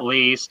theory at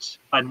least,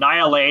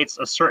 annihilates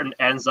a certain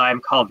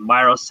enzyme called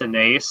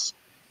myrosinase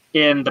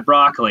in the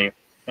broccoli.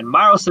 And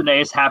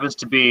myrosinase happens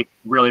to be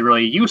really,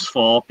 really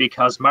useful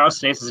because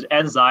myrosinase is an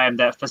enzyme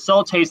that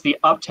facilitates the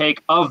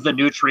uptake of the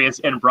nutrients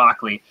in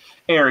broccoli.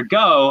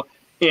 Ergo,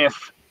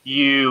 if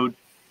you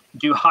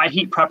do high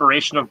heat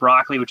preparation of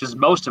broccoli, which is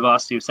most of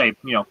us who say,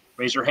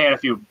 raise your hand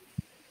if you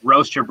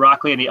roast your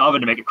broccoli in the oven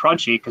to make it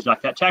crunchy because you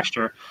like that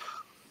texture.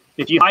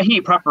 If you high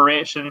heat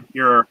preparation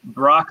your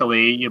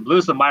broccoli, you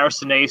lose the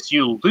myrosinase,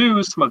 you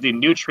lose some of the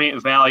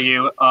nutrient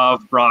value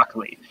of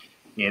broccoli,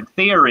 in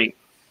theory.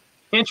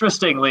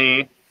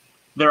 Interestingly,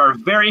 there are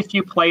very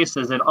few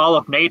places in all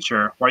of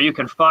nature where you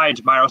can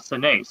find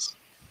myrosinase.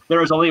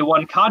 There is only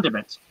one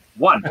condiment,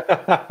 one,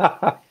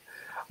 that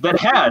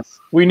has.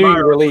 We knew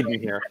you were leading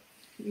here.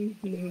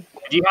 Mm-hmm.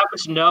 Do you happen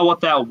to know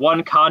what that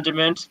one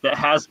condiment that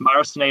has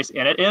myrosinase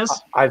in it is?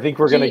 I think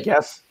we're going to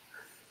guess.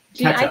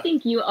 Gee, I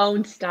think you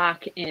own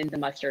stock in the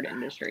mustard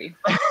industry.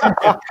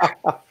 I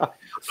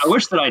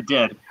wish that I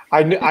did.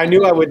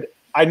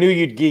 I knew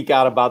you'd geek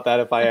out about that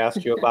if I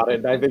asked you about it.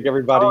 And I think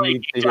everybody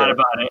needs to hear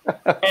about it.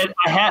 And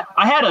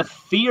I had a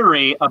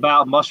theory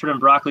about mustard and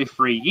broccoli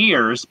for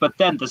years, but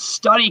then the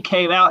study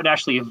came out and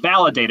actually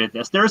validated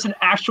this. There's an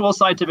actual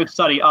scientific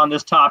study on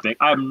this topic.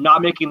 I'm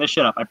not making this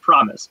shit up, I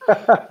promise.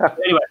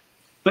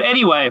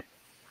 Anyway,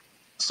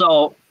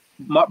 so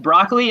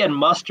broccoli and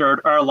mustard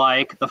are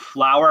like the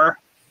flower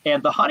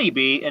and the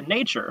honeybee in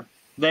nature.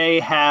 They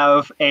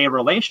have a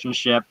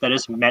relationship that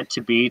is meant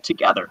to be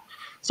together.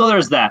 So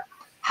there's that.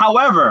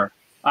 However,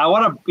 I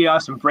want to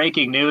have some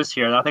breaking news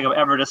here that I don't think I've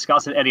ever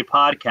discussed in any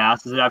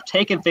podcast, is that I've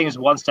taken things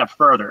one step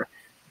further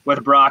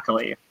with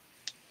broccoli.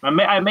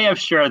 I may have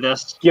shared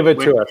this. Give it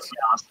to us.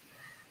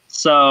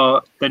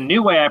 So the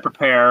new way I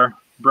prepare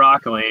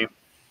broccoli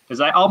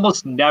is I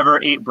almost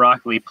never eat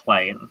broccoli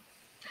plain.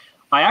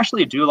 I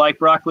actually do like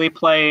broccoli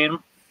plain,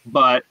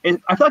 but I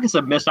feel like it's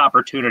a missed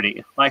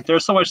opportunity. Like,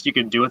 there's so much you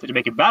can do with it to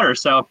make it better.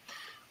 So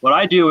what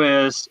I do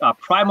is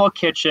Primal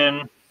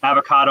Kitchen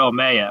avocado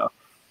mayo.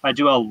 I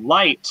do a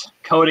light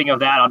coating of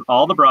that on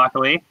all the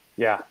broccoli.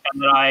 Yeah.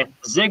 And then I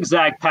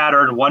zigzag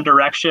pattern one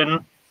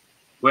direction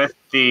with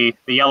the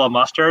yellow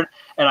mustard,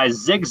 and I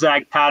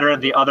zigzag pattern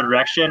the other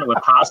direction with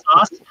hot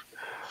sauce,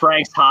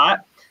 Frank's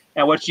Hot.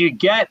 And what you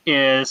get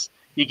is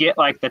you get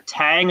like the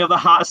tang of the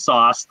hot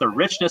sauce, the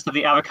richness of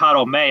the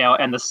avocado mayo,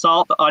 and the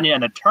salt, the onion,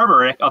 and the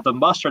turmeric of the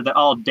mustard that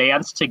all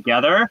dance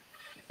together.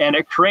 And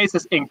it creates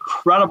this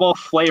incredible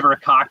flavor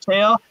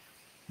cocktail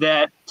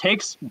that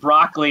takes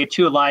broccoli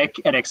to like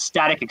an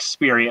ecstatic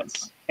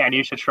experience, and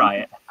you should try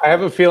it. I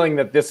have a feeling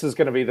that this is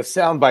going to be the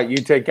soundbite you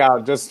take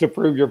out just to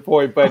prove your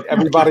point. But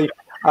everybody,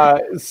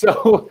 I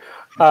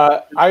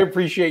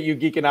appreciate you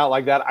geeking out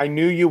like that. I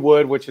knew you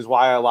would, which is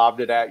why I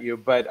lobbed it at you.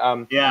 But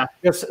yeah,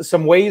 just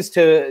some ways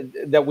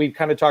that we've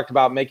kind of talked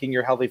about making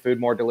your healthy food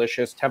more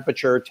delicious: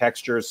 temperature,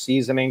 textures,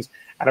 seasonings,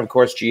 and of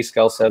course,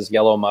 G-Scale says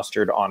yellow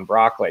mustard on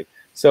broccoli.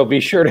 So be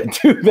sure to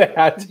do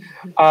that.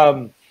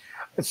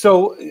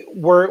 So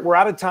we're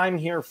out of time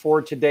here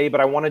for today, but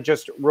I want to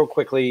just real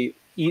quickly,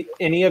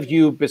 any of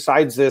you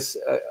besides this,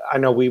 I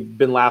know we've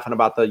been laughing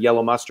about the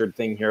yellow mustard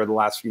thing here the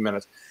last few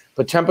minutes,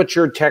 but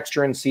temperature,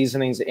 texture, and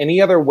seasonings,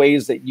 any other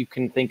ways that you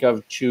can think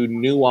of to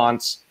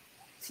nuance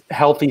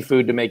healthy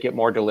food to make it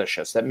more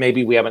delicious that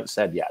maybe we haven't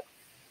said yet?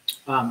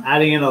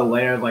 Adding in a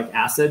layer of like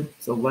acid,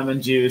 so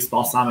lemon juice,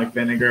 balsamic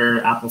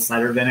vinegar, apple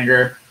cider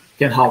vinegar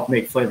can help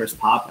make flavors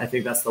pop. I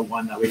think that's the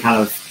one that we kind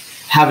of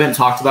haven't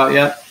talked about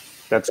yet.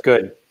 That's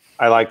good.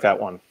 I like that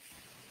one.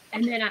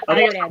 And then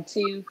I would add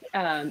too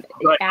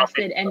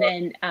acid, and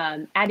then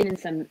adding in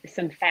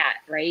some fat,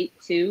 right?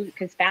 Too,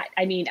 because fat.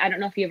 I mean, I don't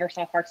know if you ever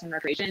saw Parks and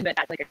Recreation, but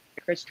that's like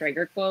a Chris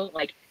Traeger quote.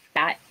 Like,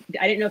 fat.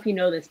 I didn't know if you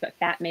know this, but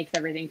fat makes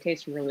everything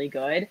taste really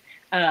good.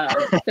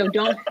 So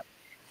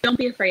don't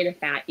be afraid of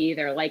fat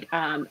either. Like,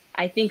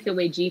 I think the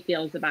way G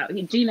feels about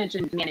G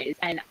mentioned mayonnaise,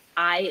 and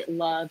I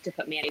love to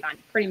put mayonnaise on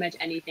pretty much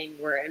anything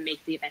where it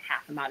makes even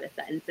half amount of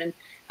sense. And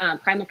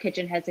Primal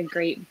Kitchen has a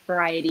great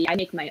variety. I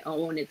make my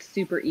own. It's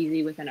super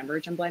easy with an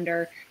immersion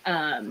blender.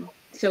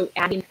 So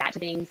adding fat to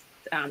things,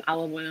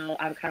 olive oil,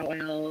 avocado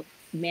oil,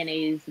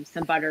 mayonnaise,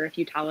 some butter if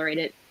you tolerate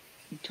it,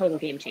 total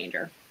game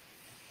changer.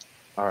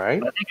 All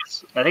right.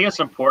 I think it's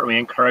important we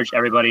encourage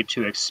everybody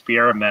to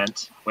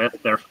experiment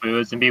with their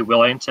foods and be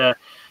willing to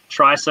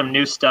try some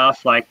new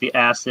stuff like the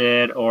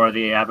acid or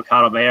the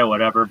avocado mayo or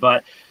whatever.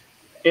 But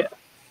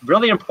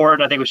really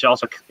important, I think we should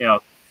also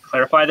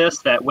clarify this,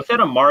 that within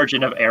a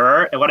margin of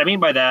error, and what I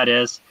mean by that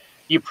is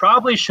you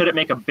probably shouldn't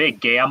make a big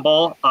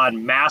gamble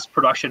on mass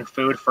production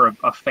food for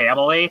a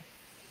family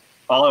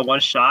all in one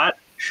shot.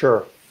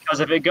 Sure. Because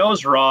if it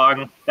goes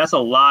wrong, that's a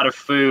lot of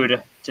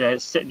food to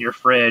sit in your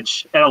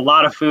fridge, and a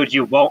lot of food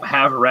you won't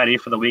have ready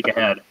for the week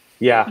ahead.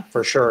 Yeah,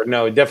 for sure.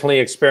 No, definitely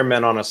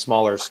experiment on a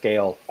smaller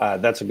scale.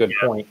 That's a good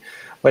point.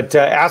 But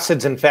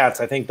acids and fats,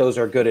 I think those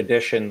are good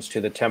additions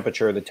to the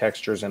temperature, the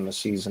textures, and the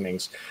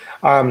seasonings.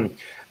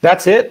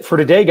 That's it for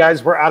today,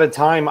 guys. We're out of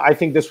time. I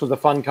think this was a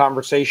fun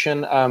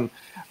conversation.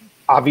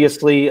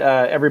 Obviously,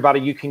 everybody,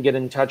 you can get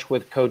in touch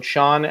with Coach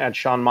Shawn at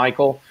Shawn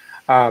Michael.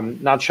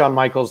 Not Shawn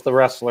Michaels, the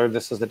wrestler.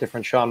 This is a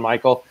different Shawn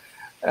Michael.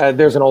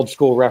 There's an old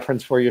school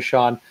reference for you,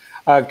 Shawn.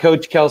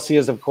 Coach Kelsey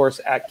is, of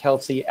course, at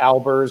Kelsey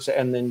Albers,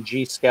 and then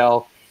G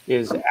Skell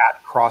is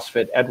at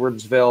CrossFit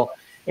Edwardsville.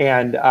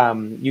 And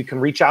you can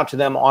reach out to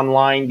them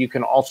online. You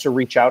can also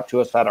reach out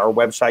to us at our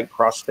website,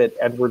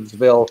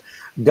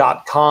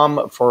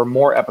 CrossFitEdwardsville.com, for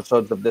more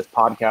episodes of this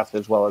podcast,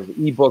 as well as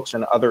ebooks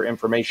and other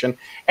information.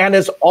 And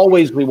as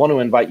always, we want to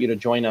invite you to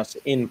join us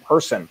in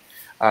person.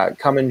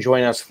 Come and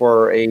join us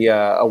for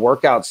a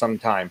workout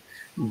sometime.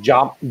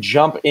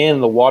 Jump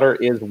in. The water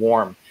is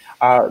warm.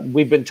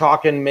 We've been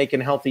talking,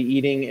 making healthy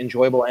eating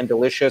enjoyable and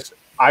delicious.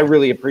 I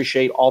really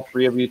appreciate all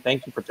three of you.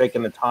 Thank you for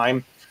taking the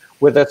time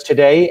with us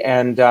today.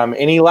 And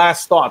any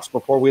last thoughts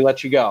before we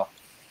let you go?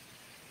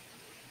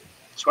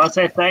 Just want to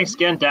say thanks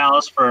again,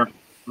 Dallas, for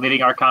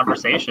leading our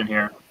conversation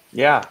here.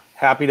 Yeah,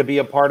 happy to be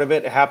a part of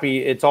it.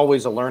 It's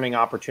always a learning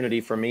opportunity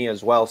for me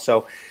as well.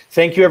 So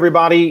thank you,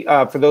 everybody.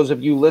 For those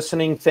of you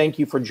listening, thank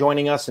you for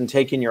joining us and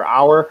taking your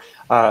hour.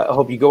 I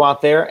hope you go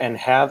out there and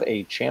have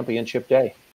a championship day.